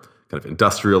users or kind of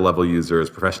industrial level users,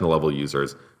 professional level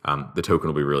users, the token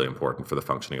will be really important for the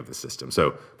functioning of the system.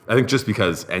 So I think just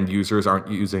because end users aren't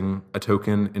using a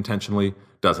token intentionally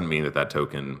doesn't mean that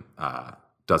token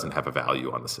doesn't have a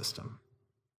value on the system.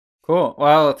 Cool.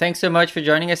 Well, thanks so much for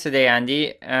joining us today,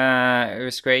 Andy. It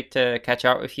was great to catch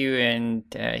up with you and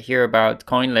hear about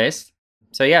CoinList.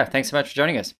 So yeah, thanks so much for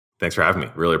joining us. Thanks for having me.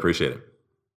 Really appreciate it.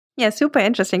 Yeah, super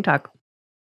interesting talk.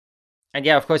 And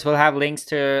yeah, of course, we'll have links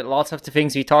to lots of the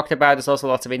things we talked about. There's also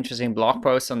lots of interesting blog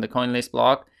posts on the CoinList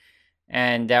blog.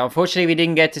 And unfortunately, we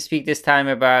didn't get to speak this time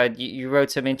about, you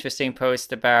wrote some interesting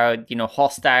posts about,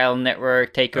 hostile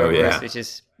network takeovers, which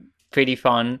is pretty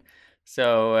fun.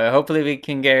 So hopefully we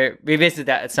can revisit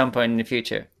that at some point in the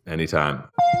future. Anytime.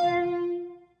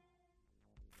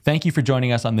 Thank you for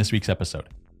joining us on this week's episode.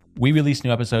 We release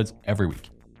new episodes every week.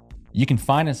 You can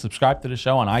find and subscribe to the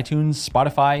show on iTunes,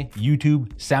 Spotify,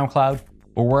 YouTube, SoundCloud,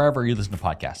 or wherever you listen to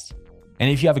podcasts.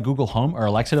 And if you have a Google Home or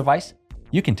Alexa device,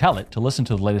 you can tell it to listen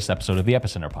to the latest episode of the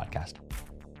Epicenter podcast.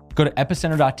 Go to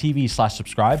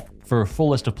epicenter.tv/subscribe for a full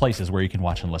list of places where you can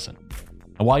watch and listen.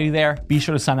 And while you're there, be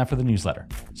sure to sign up for the newsletter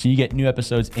so you get new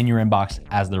episodes in your inbox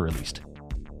as they're released.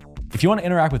 If you want to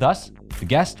interact with us, the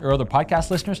guests, or other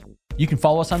podcast listeners, you can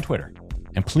follow us on Twitter.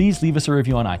 And please leave us a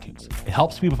review on iTunes. It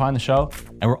helps people find the show,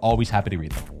 and we're always happy to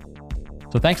read them.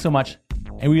 So thanks so much,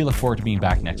 and we look forward to being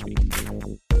back next week.